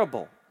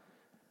unbearable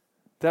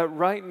that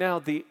right now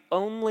the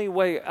only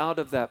way out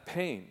of that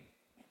pain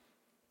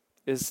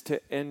is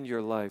to end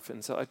your life.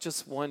 And so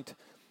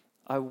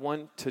I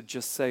want to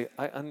just say,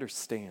 I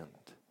understand.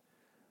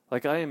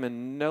 Like, I am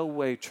in no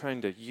way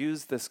trying to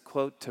use this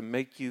quote to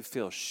make you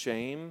feel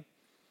shame.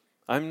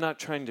 I'm not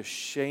trying to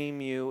shame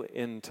you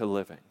into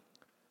living.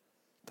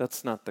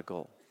 That's not the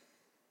goal.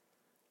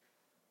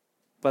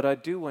 But I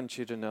do want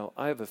you to know,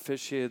 I have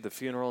officiated the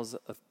funerals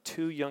of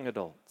 2 young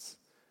adults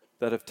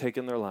that have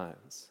taken their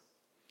lives.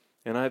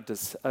 And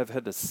I've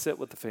had to sit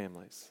with the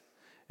families.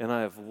 And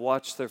I have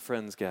watched their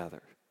friends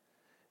gather.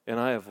 And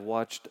I have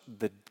watched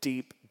the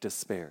deep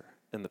despair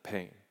and the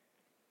pain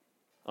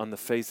on the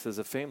faces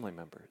of family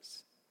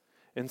members.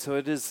 And so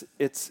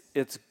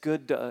it's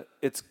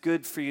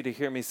good for you to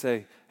hear me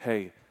say,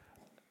 hey,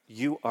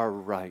 you are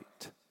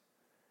right,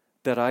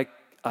 that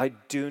I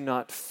do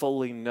not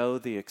fully know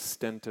the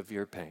extent of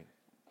your pain.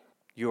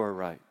 You are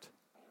right.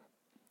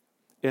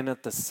 And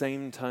at the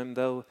same time,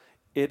 though,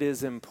 it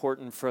is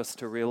important for us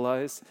to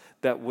realize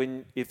that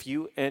if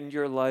you end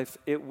your life,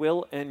 it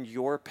will end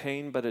your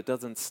pain, but it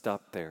doesn't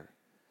stop there,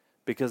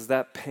 because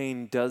that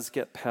pain does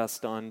get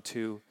passed on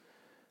to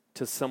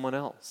someone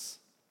else.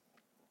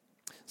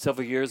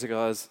 Several years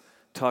ago, I was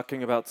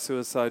talking about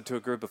suicide to a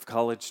group of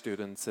college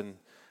students, and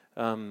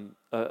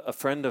a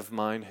friend of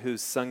mine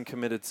whose son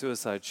committed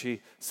suicide,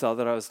 she saw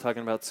that I was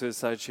talking about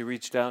suicide. She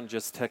reached out and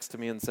just texted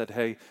me and said,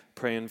 hey,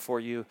 praying for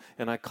you.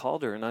 And I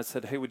called her and I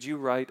said, hey, would you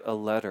write a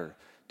letter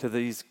to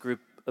these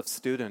group of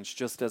students,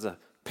 just as a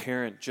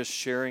parent, just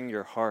sharing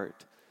your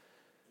heart?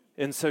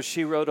 And so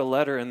she wrote a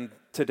letter, and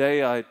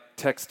today I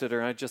texted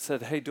her. I just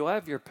said, hey, do I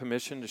have your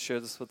permission to share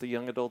this with the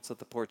young adults at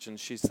the porch? And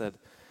she said,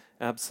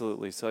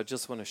 absolutely. So I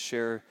just want to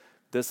share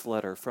this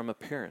letter from a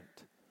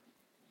parent.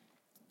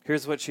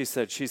 Here's what she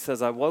said. She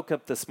says, I woke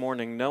up this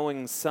morning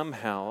knowing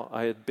somehow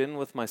I had been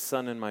with my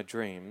son in my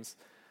dreams,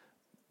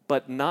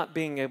 but not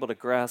being able to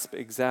grasp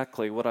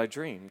exactly what I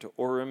dreamed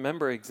or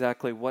remember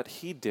exactly what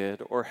he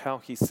did or how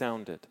he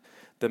sounded.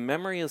 The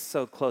memory is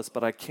so close,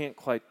 but I can't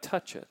quite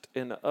touch it.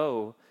 And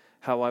oh,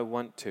 how I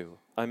want to.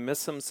 I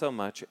miss him so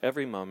much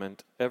every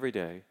moment, every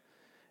day.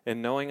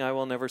 And knowing I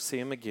will never see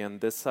him again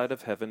this side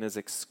of heaven is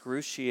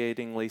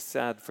excruciatingly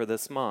sad for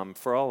this mom,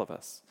 for all of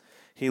us.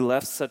 He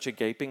left such a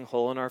gaping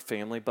hole in our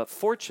family, but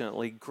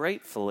fortunately,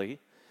 gratefully,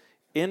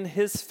 in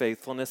his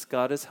faithfulness,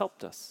 God has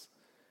helped us.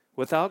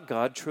 Without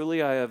God,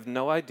 truly I have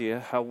no idea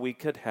how we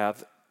could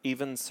have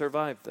even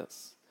survived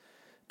this.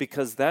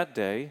 Because that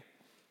day,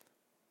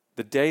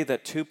 the day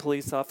that 2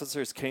 police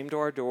officers came to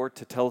our door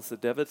to tell us the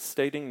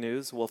devastating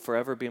news, will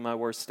forever be my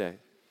worst day.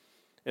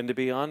 And to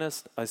be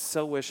honest, I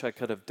so wish I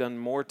could have done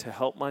more to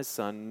help my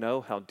son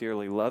know how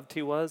dearly loved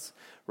he was,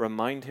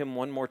 remind him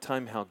one more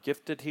time how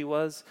gifted he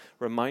was,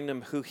 remind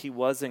him who he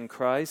was in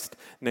Christ,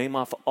 name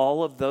off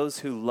all of those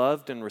who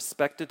loved and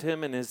respected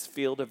him in his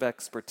field of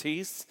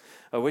expertise.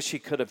 I wish he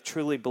could have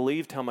truly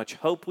believed how much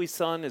hope we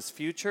saw in his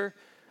future,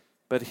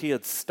 but he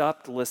had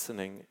stopped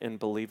listening and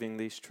believing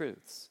these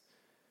truths.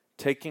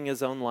 Taking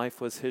his own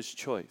life was his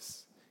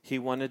choice. He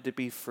wanted to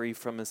be free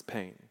from his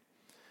pain.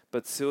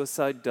 But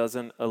suicide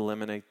doesn't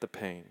eliminate the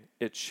pain.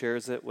 It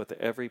shares it with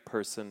every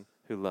person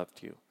who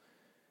loved you.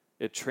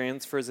 It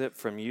transfers it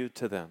from you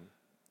to them.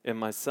 In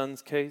my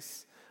son's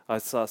case, I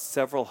saw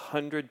several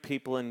hundred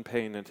people in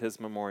pain at his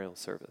memorial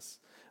service.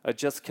 I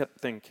just kept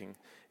thinking,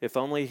 if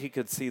only he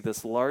could see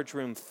this large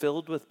room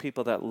filled with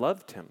people that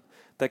loved him,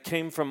 that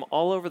came from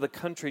all over the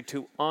country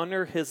to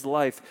honor his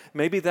life,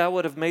 maybe that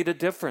would have made a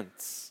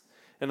difference.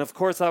 And of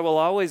course, I will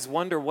always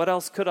wonder, what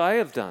else could I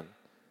have done?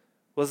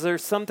 Was there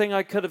something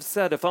I could have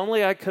said? If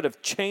only I could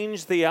have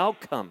changed the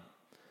outcome.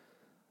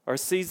 Our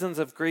seasons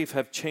of grief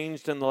have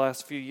changed in the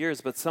last few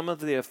years, but some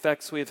of the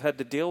effects we've had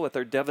to deal with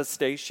are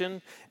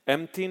devastation,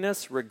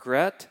 emptiness,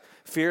 regret,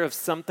 fear of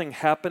something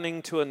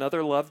happening to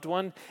another loved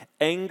one,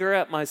 anger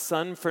at my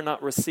son for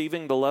not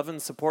receiving the love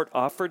and support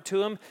offered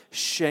to him,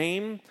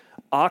 shame,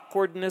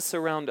 awkwardness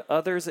around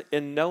others,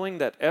 and knowing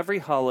that every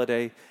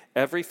holiday,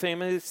 every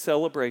family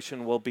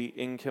celebration will be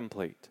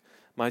incomplete.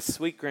 My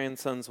sweet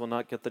grandsons will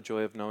not get the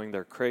joy of knowing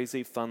their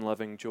crazy,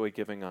 fun-loving,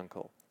 joy-giving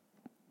uncle.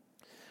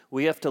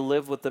 We have to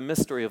live with the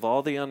mystery of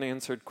all the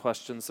unanswered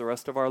questions the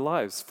rest of our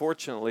lives.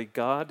 Fortunately,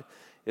 God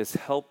is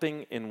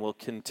helping and will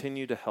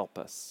continue to help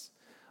us.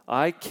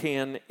 I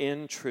can,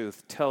 in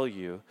truth, tell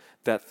you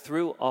that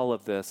through all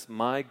of this,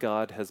 my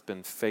God has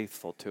been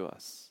faithful to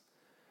us.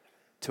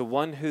 To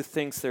one who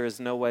thinks there is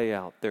no way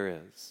out, there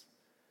is.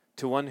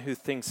 To one who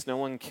thinks no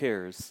one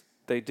cares,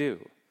 they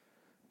do.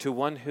 To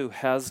one who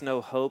has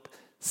no hope,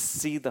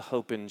 see the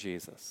hope in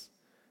Jesus.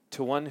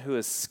 To one who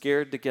is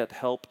scared to get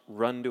help,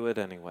 run to it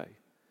anyway.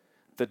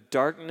 The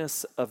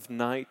darkness of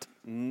night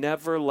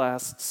never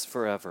lasts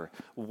forever.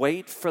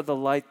 Wait for the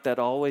light that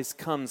always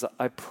comes.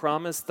 I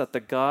promise that the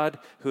God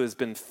who has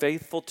been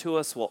faithful to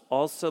us will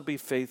also be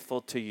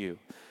faithful to you.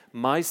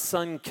 My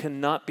son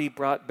cannot be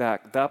brought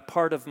back. That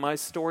part of my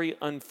story,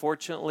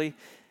 unfortunately,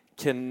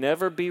 can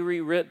never be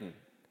rewritten.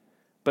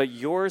 But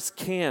yours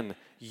can.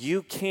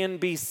 You can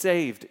be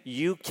saved.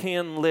 You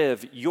can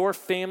live. Your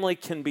family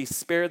can be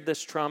spared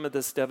this trauma,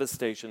 this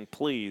devastation.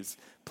 Please,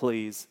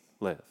 please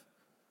live.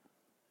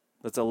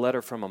 That's a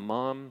letter from a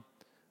mom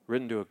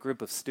written to a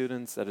group of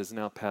students that is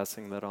now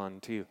passing that on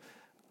to you.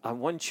 I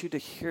want you to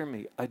hear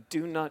me. I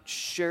do not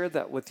share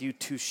that with you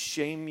to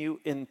shame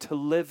you into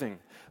living,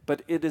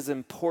 but it is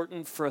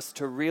important for us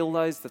to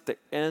realize that the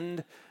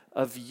end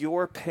of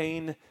your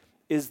pain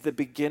is the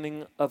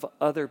beginning of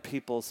other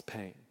people's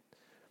pain.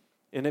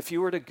 And if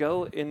you were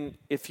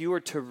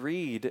to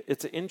read,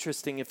 it's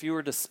interesting, if you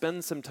were to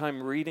spend some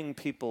time reading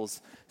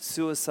people's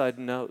suicide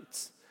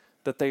notes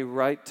that they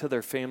write to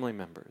their family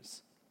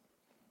members,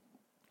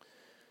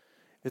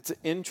 it's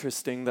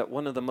interesting that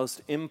one of the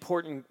most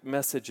important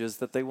messages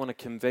that they want to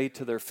convey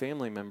to their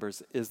family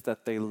members is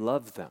that they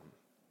love them.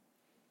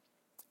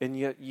 And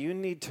yet you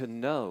need to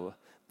know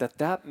that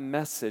that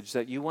message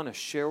that you want to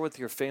share with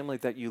your family,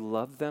 that you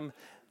love them,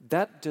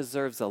 that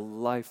deserves a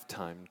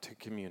lifetime to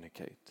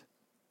communicate.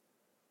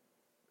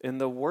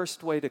 And the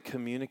worst way to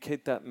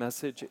communicate that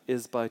message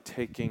is by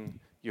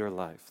taking your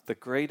life. The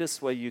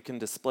greatest way you can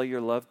display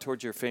your love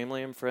towards your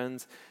family and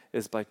friends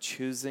is by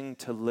choosing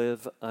to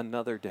live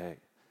another day.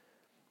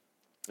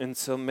 And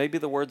so maybe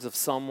the words of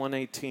Psalm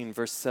 118,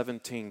 verse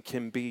 17,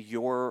 can be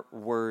your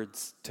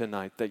words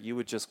tonight that you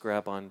would just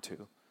grab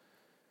onto.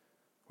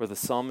 Where the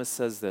psalmist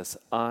says this,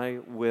 I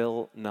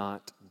will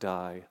not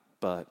die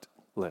but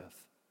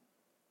live.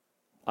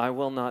 I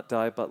will not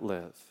die but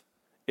live,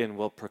 and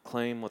will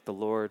proclaim what the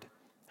Lord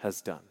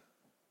has done.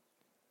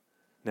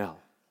 Now,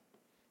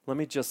 let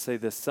me just say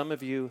this. Some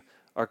of you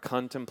are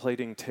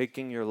contemplating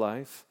taking your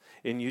life,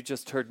 and you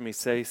just heard me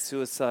say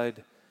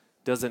suicide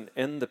doesn't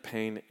end the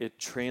pain, it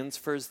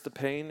transfers the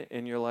pain,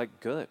 and you're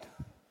like, good.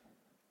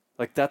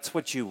 Like, that's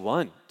what you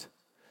want.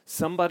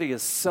 Somebody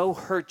has so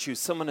hurt you,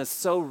 someone has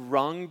so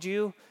wronged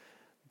you,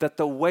 that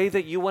the way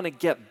that you want to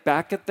get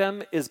back at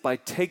them is by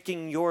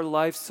taking your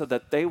life so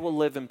that they will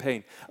live in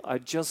pain. I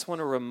just want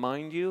to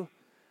remind you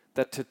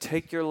that to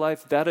take your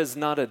life, that is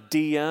not a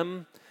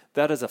DM,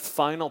 that is a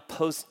final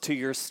post to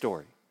your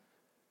story.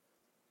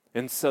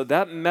 And so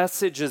that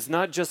message is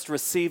not just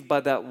received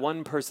by that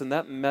one person,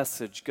 that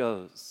message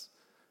goes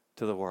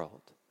to the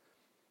world.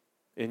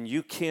 And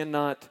you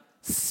cannot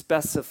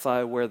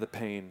specify where the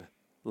pain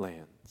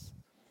lands.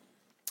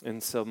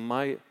 And so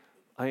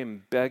I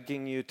am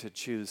begging you to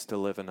choose to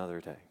live another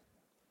day.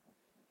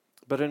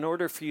 But in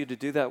order for you to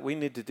do that, we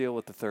need to deal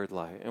with the third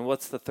lie. And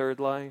what's the third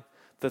lie?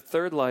 The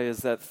third lie is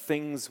that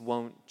things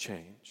won't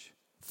change.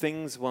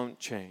 Things won't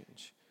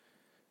change.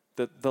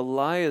 The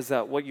lie is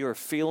that what you're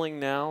feeling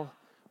now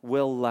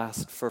will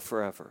last for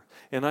forever.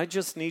 And I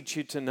just need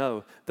you to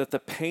know that the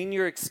pain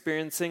you're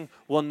experiencing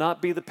will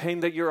not be the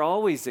pain that you're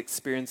always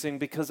experiencing,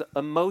 because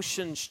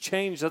emotions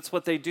change. That's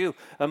what they do.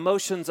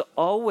 Emotions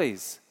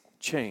always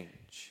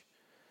change.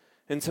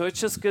 And so it's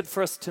just good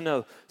for us to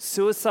know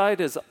suicide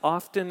is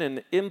often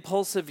an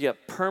impulsive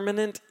yet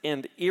permanent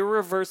and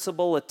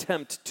irreversible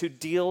attempt to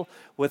deal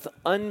with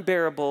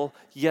unbearable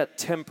yet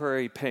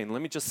temporary pain.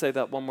 Let me just say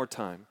that one more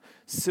time.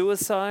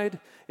 Suicide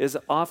is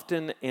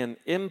often an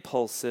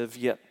impulsive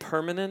yet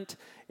permanent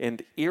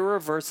and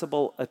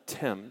irreversible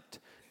attempt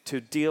to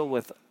deal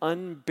with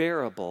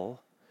unbearable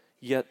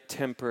yet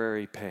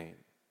temporary pain.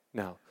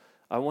 Now,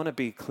 I want to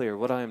be clear.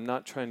 What I am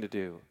not trying to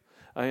do,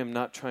 I am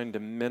not trying to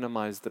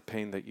minimize the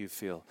pain that you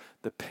feel.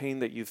 The pain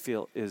that you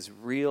feel is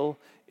real.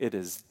 It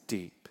is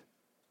deep.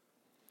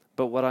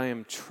 But what I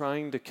am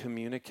trying to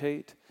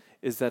communicate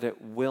is that it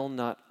will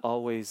not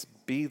always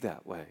be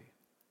that way.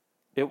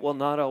 It will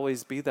not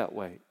always be that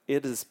way.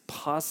 It is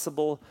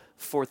possible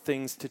for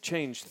things to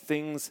change.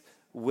 Things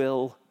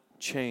will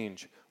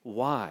change.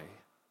 Why?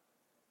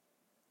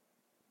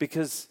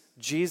 Because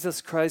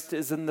Jesus Christ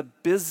is in the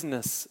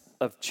business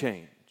of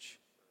change.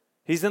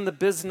 He's in the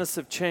business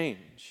of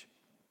change.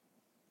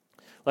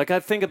 Like,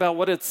 I think about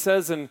what it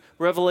says in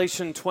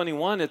Revelation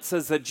 21. It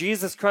says that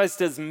Jesus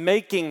Christ is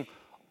making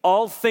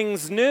all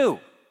things new.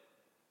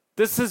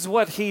 This is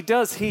what he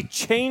does. He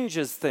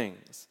changes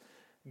things.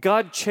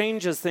 God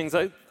changes things.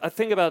 I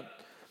think about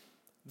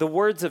the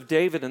words of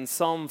David in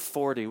Psalm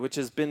 40, which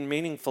has been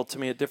meaningful to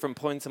me at different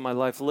points in my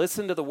life.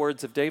 Listen to the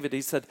words of David.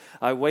 He said,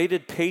 I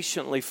waited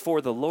patiently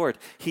for the Lord.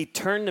 He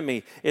turned to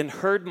me and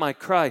heard my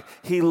cry.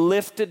 He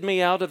lifted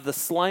me out of the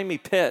slimy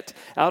pit,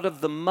 out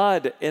of the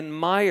mud and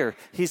mire.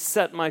 He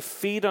set my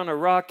feet on a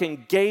rock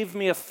and gave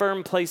me a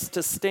firm place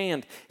to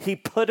stand. He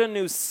put a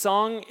new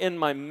song in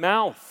my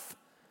mouth,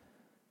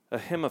 a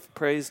hymn of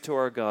praise to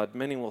our God.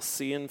 Many will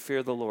see and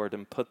fear the Lord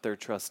and put their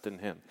trust in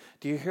him.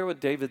 Do you hear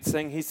what David's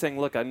saying? He's saying,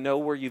 look, I know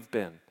where you've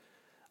been.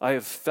 I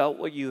have felt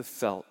what you have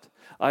felt.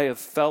 I have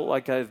felt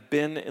like I've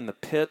been in the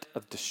pit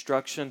of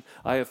destruction.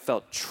 I have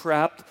felt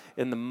trapped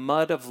in the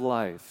mud of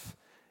life.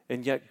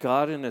 And yet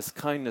God in his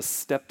kindness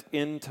stepped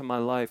into my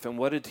life. And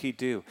what did he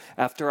do?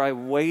 After I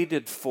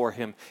waited for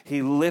him,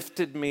 he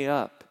lifted me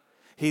up.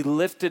 He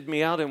lifted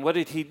me out. And what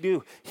did he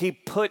do? He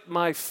put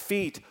my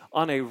feet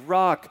on a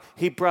rock.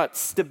 He brought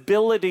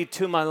stability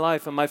to my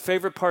life. And my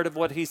favorite part of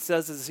what he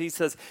says is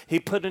he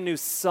put a new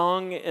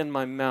song in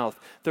my mouth.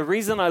 The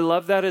reason I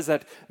love that is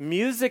that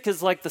music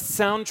is like the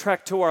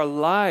soundtrack to our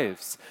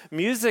lives.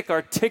 Music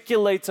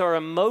articulates our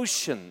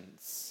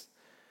emotions.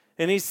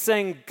 And he's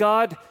saying,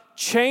 God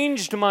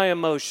changed my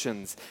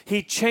emotions.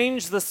 He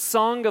changed the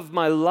song of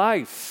my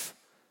life.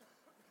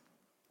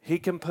 He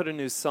can put a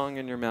new song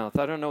in your mouth.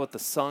 I don't know what the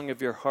song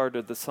of your heart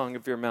or the song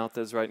of your mouth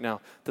is right now.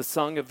 The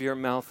song of your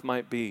mouth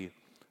might be,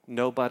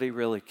 nobody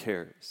really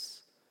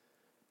cares.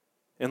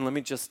 And let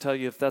me just tell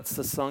you, if that's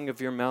the song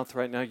of your mouth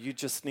right now, you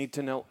just need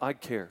to know, I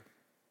care.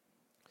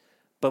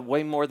 But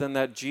way more than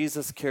that,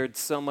 Jesus cared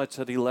so much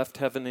that he left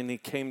heaven and he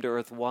came to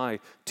earth. Why?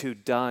 To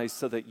die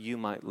so that you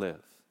might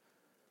live.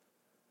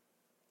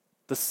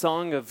 The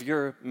song of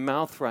your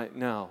mouth right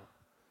now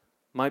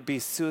might be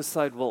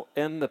suicide will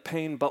end the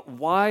pain, but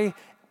why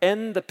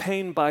end the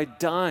pain by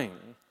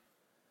dying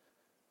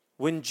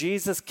when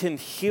Jesus can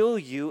heal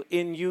you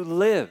and you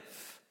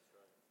live?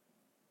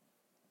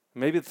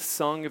 Maybe the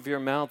song of your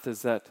mouth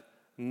is that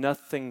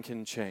nothing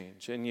can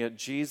change, and yet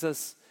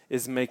Jesus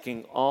is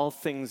making all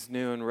things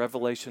new. And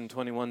Revelation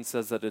 21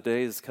 says that a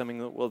day is coming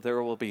that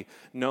there will be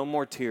no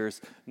more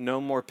tears, no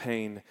more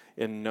pain,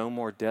 and no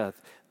more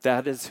death.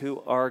 That is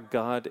who our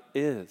God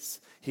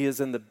is. He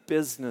is in the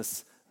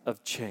business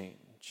of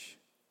change.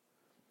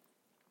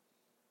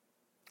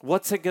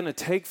 What's it going to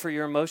take for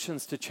your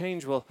emotions to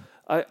change? Well,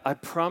 I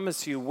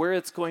promise you, where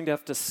it's going to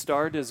have to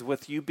start is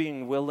with you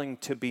being willing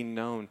to be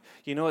known.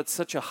 You know, it's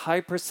such a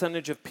high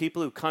percentage of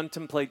people who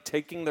contemplate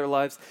taking their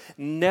lives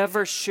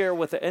never share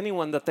with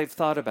anyone that they've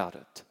thought about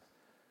it.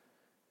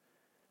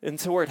 And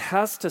so where it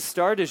has to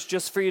start is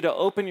just for you to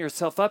open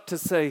yourself up to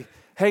say,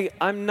 hey,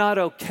 I'm not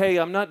okay.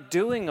 I'm not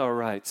doing all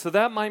right. So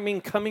that might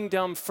mean coming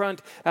down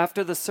front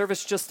after the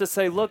service just to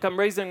say, look, I'm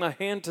raising my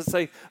hand to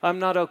say I'm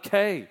not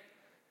okay.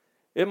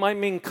 It might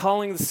mean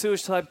calling the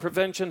suicide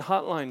prevention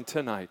hotline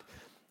tonight.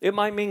 It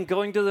might mean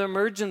going to the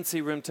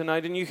emergency room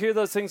tonight, and you hear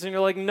those things and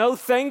you're like, no,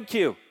 thank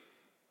you.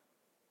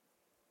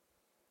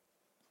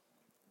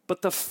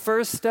 But the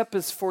first step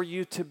is for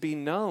you to be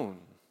known.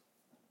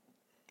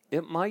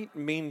 It might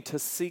mean to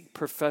seek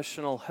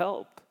professional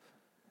help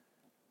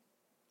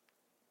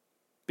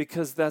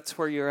because that's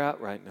where you're at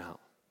right now.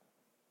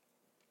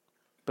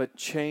 But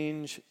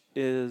change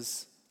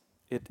is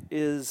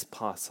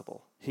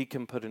possible. He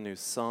can put a new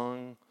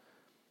song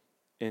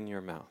in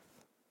your mouth.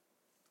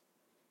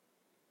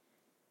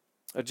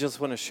 I just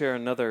want to share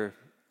another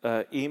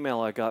email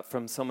I got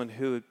from someone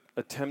who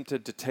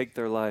attempted to take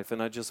their life,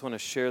 and I just want to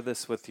share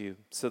this with you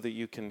so that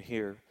you can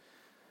hear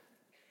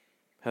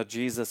how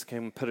Jesus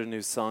came and put a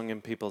new song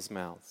in people's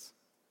mouths.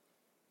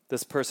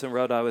 This person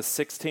wrote, I was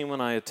 16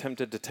 when I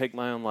attempted to take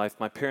my own life.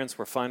 My parents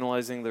were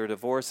finalizing their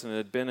divorce and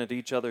had been at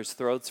each other's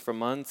throats for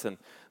months, and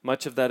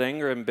much of that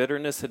anger and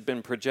bitterness had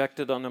been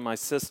projected onto my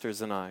sisters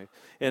and I.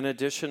 In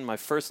addition, my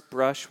first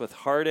brush with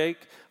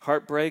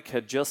heartbreak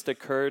had just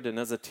occurred, and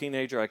as a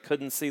teenager, I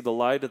couldn't see the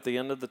light at the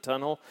end of the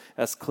tunnel,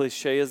 as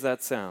cliche as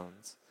that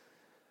sounds.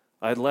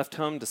 I had left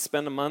home to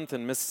spend a month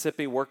in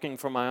Mississippi working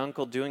for my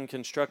uncle doing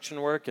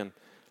construction work and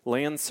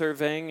land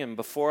surveying, and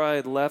before I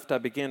had left, I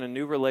began a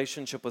new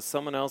relationship with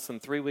someone else, and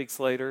 3 weeks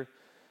later,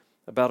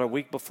 about a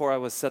week before I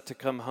was set to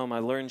come home, I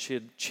learned she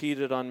had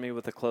cheated on me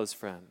with a close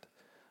friend.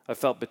 I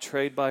felt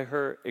betrayed by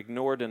her,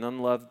 ignored and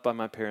unloved by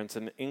my parents,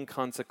 and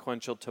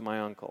inconsequential to my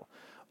uncle.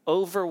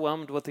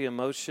 Overwhelmed with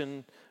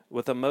emotion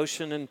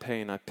and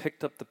pain, I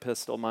picked up the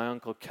pistol my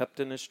uncle kept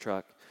in his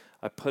truck.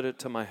 I put it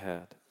to my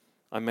head.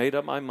 I made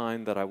up my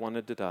mind that I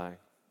wanted to die,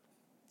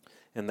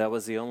 and that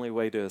was the only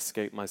way to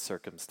escape my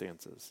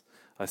circumstances.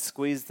 I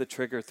squeezed the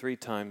trigger 3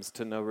 times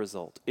to no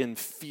result.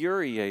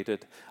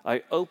 Infuriated,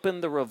 I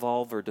opened the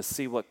revolver to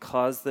see what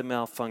caused the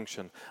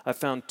malfunction. I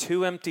found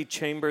 2 empty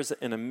chambers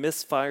and a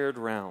misfired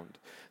round.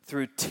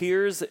 Through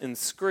tears and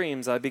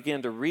screams, I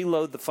began to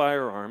reload the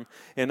firearm,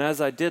 and as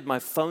I did, my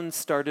phone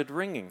started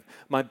ringing.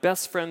 My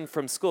best friend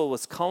from school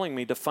was calling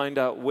me to find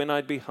out when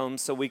I'd be home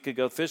so we could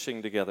go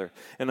fishing together.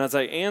 And as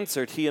I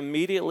answered, he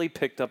immediately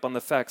picked up on the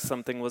fact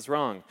something was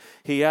wrong.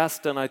 He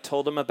asked, and I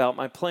told him about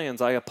my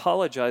plans. I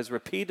apologized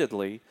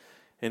repeatedly,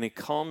 and he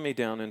calmed me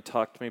down and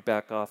talked me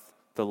back off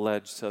the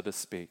ledge, so to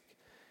speak.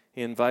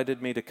 He invited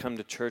me to come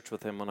to church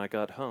with him when I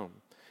got home.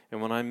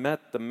 And when I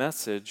met, the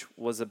message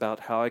was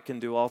about how I can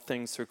do all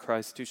things through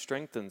Christ who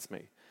strengthens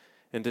me.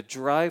 And to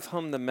drive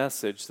home the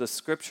message, the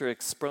scripture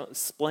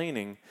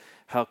explaining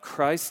how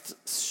Christ's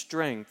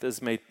strength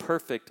is made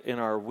perfect in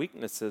our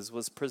weaknesses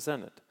was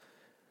presented.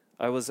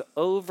 I was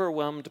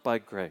overwhelmed by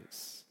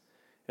grace,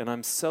 and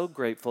I'm so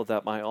grateful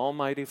that my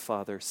Almighty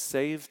Father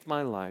saved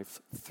my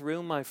life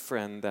through my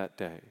friend that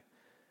day.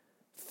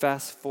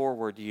 Fast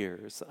forward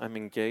years, I'm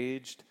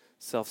engaged,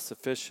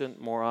 self-sufficient,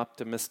 more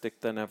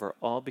optimistic than ever,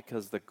 all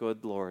because the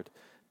good Lord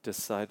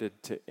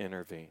decided to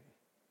intervene.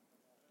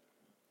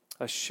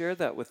 I share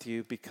that with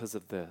you because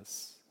of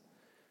this.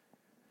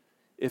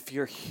 If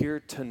you're here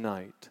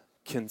tonight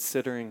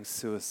considering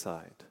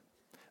suicide,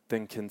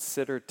 then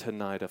consider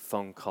tonight a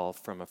phone call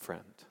from a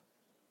friend.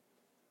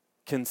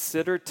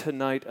 Consider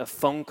tonight a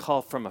phone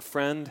call from a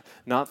friend,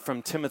 not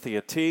from Timothy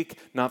Atik,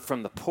 not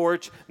from the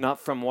porch, not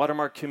from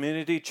Watermark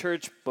Community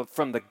Church, but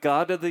from the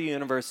God of the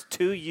universe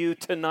to you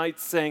tonight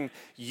saying,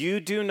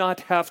 you do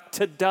not have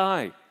to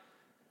die.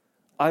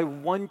 I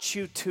want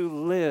you to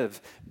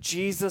live.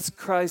 Jesus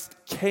Christ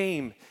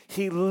came,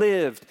 he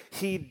lived,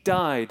 he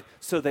died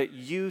so that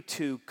you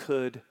too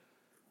could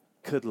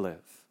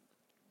live.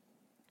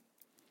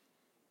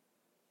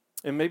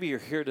 And maybe you're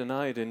here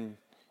tonight and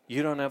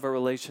you don't have a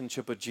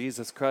relationship with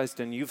Jesus Christ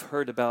and you've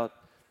heard about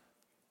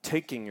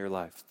taking your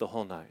life the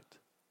whole night.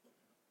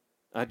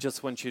 I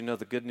just want you to know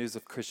the good news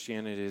of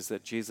Christianity is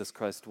that Jesus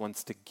Christ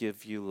wants to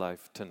give you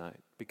life tonight.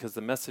 Because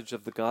the message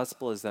of the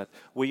gospel is that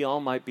we all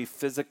might be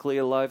physically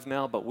alive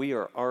now, but we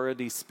are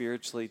already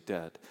spiritually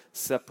dead,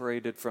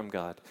 separated from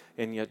God.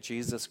 And yet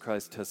Jesus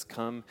Christ has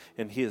come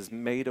and he has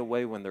made a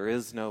way when there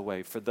is no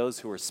way for those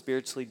who are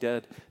spiritually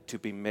dead to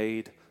be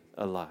made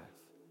alive.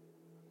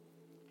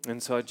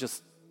 And so I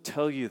just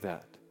tell you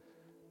that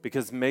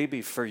because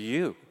maybe for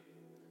you,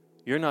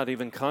 you're not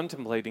even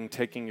contemplating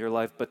taking your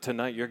life, but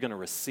tonight you're going to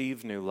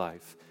receive new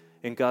life.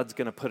 And God's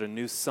going to put a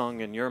new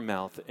song in your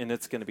mouth, and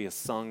it's going to be a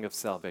song of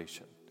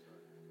salvation.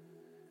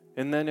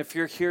 And then if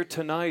you're here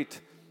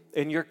tonight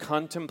and you're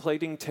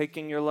contemplating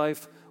taking your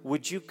life,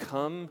 would you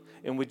come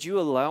and would you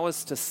allow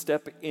us to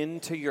step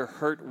into your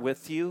hurt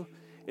with you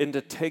and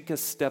to take a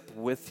step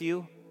with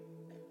you?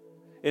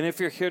 And if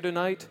you're here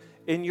tonight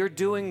and you're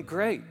doing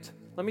great,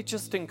 let me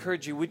just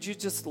encourage you, would you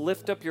just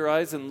lift up your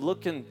eyes and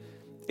look and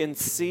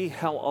see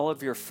how all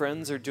of your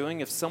friends are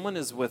doing? If someone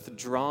is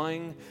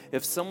withdrawing,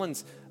 if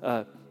someone's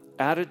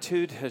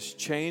attitude has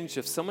changed,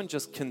 if someone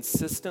just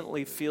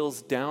consistently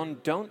feels down,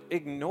 don't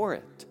ignore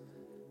it.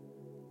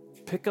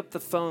 Pick up the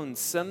phone,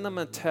 send them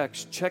a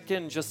text, check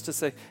in just to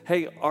say,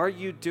 hey, are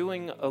you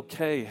doing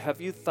okay? Have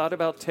you thought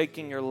about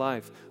taking your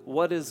life?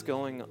 What is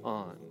going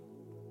on?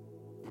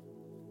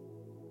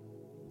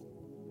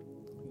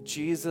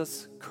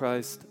 Jesus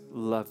Christ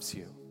loves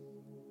you.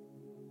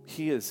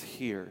 He is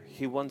here.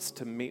 He wants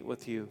to meet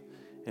with you,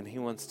 and he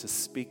wants to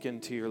speak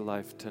into your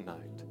life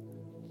tonight.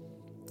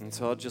 And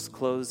so I'll just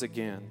close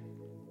again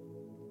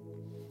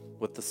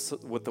with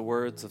the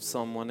words of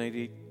Psalm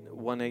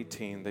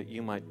 118, that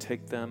you might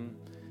take them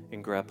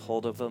and grab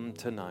hold of them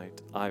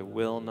tonight. I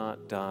will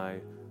not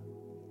die,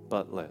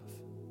 but live.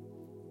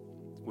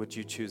 Would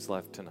you choose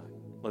life tonight?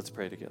 Let's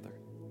pray together.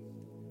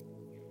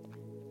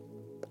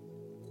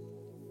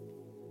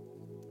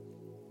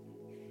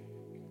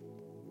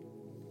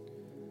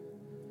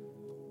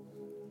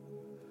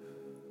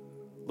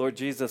 Lord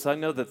Jesus, I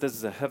know that this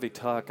is a heavy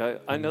talk.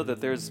 I know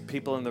that there's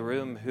people in the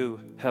room who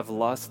have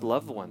lost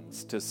loved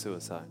ones to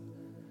suicide.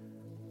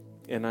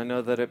 And I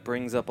know that it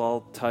brings up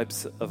all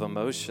types of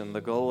emotion.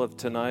 The goal of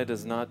tonight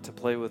is not to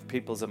play with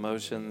people's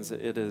emotions.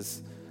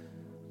 It's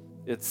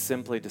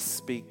simply to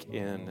speak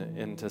in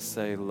and to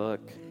say,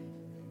 look,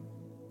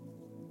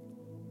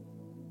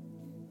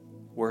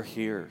 we're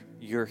here.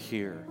 You're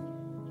here.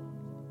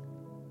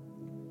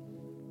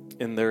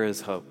 And there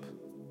is hope.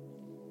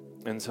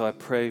 And so I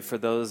pray for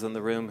those in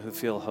the room who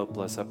feel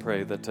hopeless. I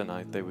pray that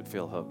tonight they would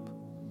feel hope.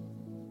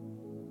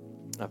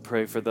 I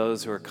pray for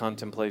those who are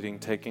contemplating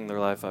taking their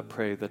life. I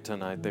pray that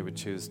tonight they would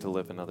choose to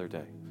live another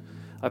day.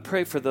 I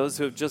pray for those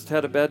who have just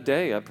had a bad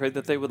day. I pray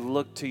that they would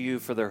look to you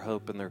for their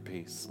hope and their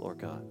peace, Lord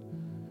God.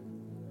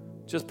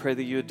 Just pray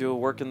that you would do a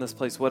work in this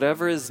place.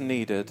 Whatever is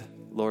needed,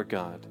 Lord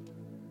God,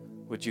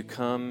 would you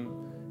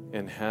come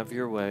and have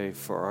your way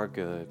for our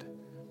good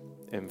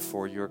and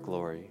for your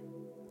glory.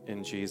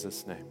 In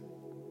Jesus' name.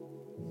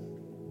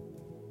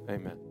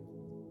 Amen.